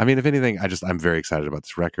I mean, if anything, I'm very excited about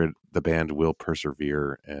this record. The band will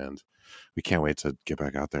persevere, and we can't wait to get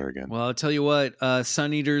back out there again. Well, I'll tell you what,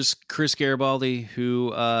 Sun Eater's Chris Garibaldi,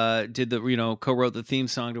 who did co-wrote the theme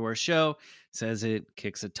song to our show, says it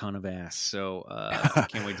kicks a ton of ass. So I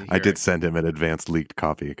can't wait to hear I did send him an advanced leaked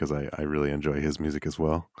copy because I really enjoy his music as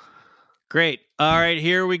well. Great. All right,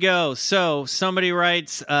 here we go. So somebody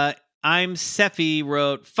writes, I'm Sephi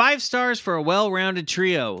wrote 5 stars for a well-rounded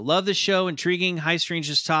trio. Love the show, intriguing, high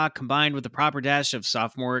strangeness talk combined with the proper dash of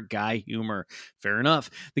sophomore guy humor. Fair enough.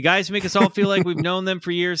 The guys make us all feel like we've known them for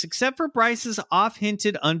years, except for Bryce's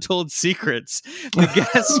off-hinted untold secrets. The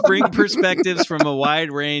guests bring perspectives from a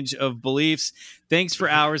wide range of beliefs. Thanks for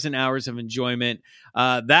hours and hours of enjoyment.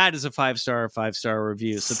 That is a 5-star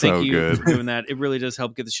review. So thank you for doing that. It really does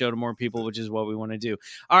help get the show to more people, which is what we want to do.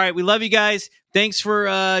 All right. We love you guys. Thanks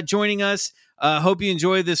for joining us. Hope you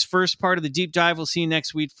enjoyed this first part of the deep dive. We'll see you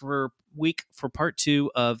next week for part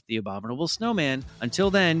 2 of The Abominable Snowman. Until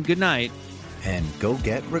then, good night. And go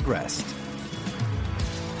get regressed.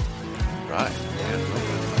 Right.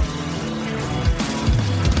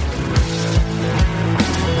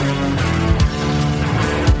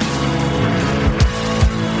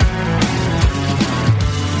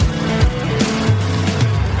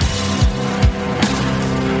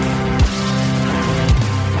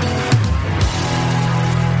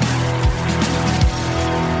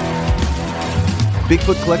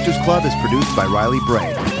 Bigfoot Collectors Club is produced by Riley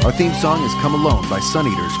Bray. Our theme song is Come Alone by Sun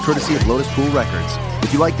Eaters, courtesy of Lotus Pool Records.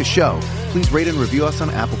 If you like the show, please rate and review us on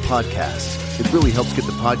Apple Podcasts. It really helps get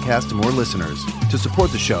the podcast to more listeners. To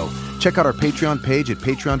support the show, check out our Patreon page at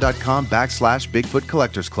patreon.com/Bigfoot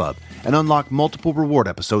Collectors Club and unlock multiple reward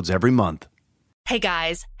episodes every month. Hey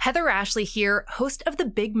guys, Heather Ashley here, host of the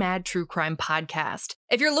Big Mad True Crime Podcast.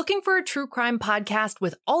 If you're looking for a true crime podcast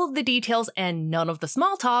with all of the details and none of the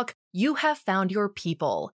small talk, you have found your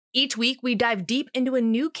people. Each week, we dive deep into a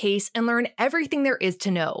new case and learn everything there is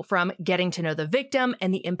to know, from getting to know the victim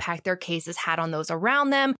and the impact their case has had on those around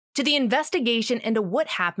them, to the investigation into what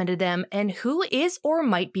happened to them and who is or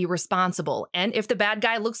might be responsible. And if the bad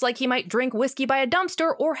guy looks like he might drink whiskey by a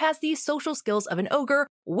dumpster or has the social skills of an ogre,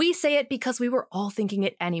 we say it because we were all thinking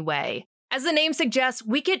it anyway. As the name suggests,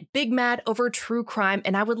 we get big mad over true crime,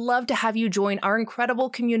 and I would love to have you join our incredible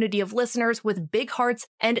community of listeners with big hearts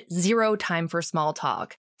and zero time for small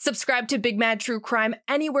talk. Subscribe to Big Mad True Crime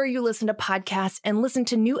anywhere you listen to podcasts and listen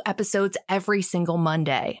to new episodes every single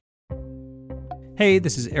Monday. Hey,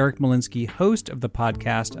 this is Eric Malinsky, host of the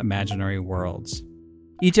podcast Imaginary Worlds.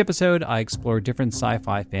 Each episode, I explore different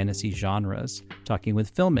sci-fi fantasy genres, talking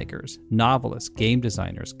with filmmakers, novelists, game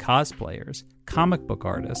designers, cosplayers, comic book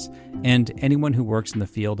artists, and anyone who works in the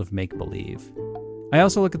field of make-believe. I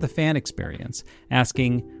also look at the fan experience,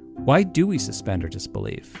 asking, why do we suspend our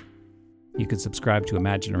disbelief? You can subscribe to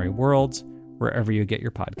Imaginary Worlds wherever you get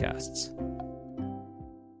your podcasts.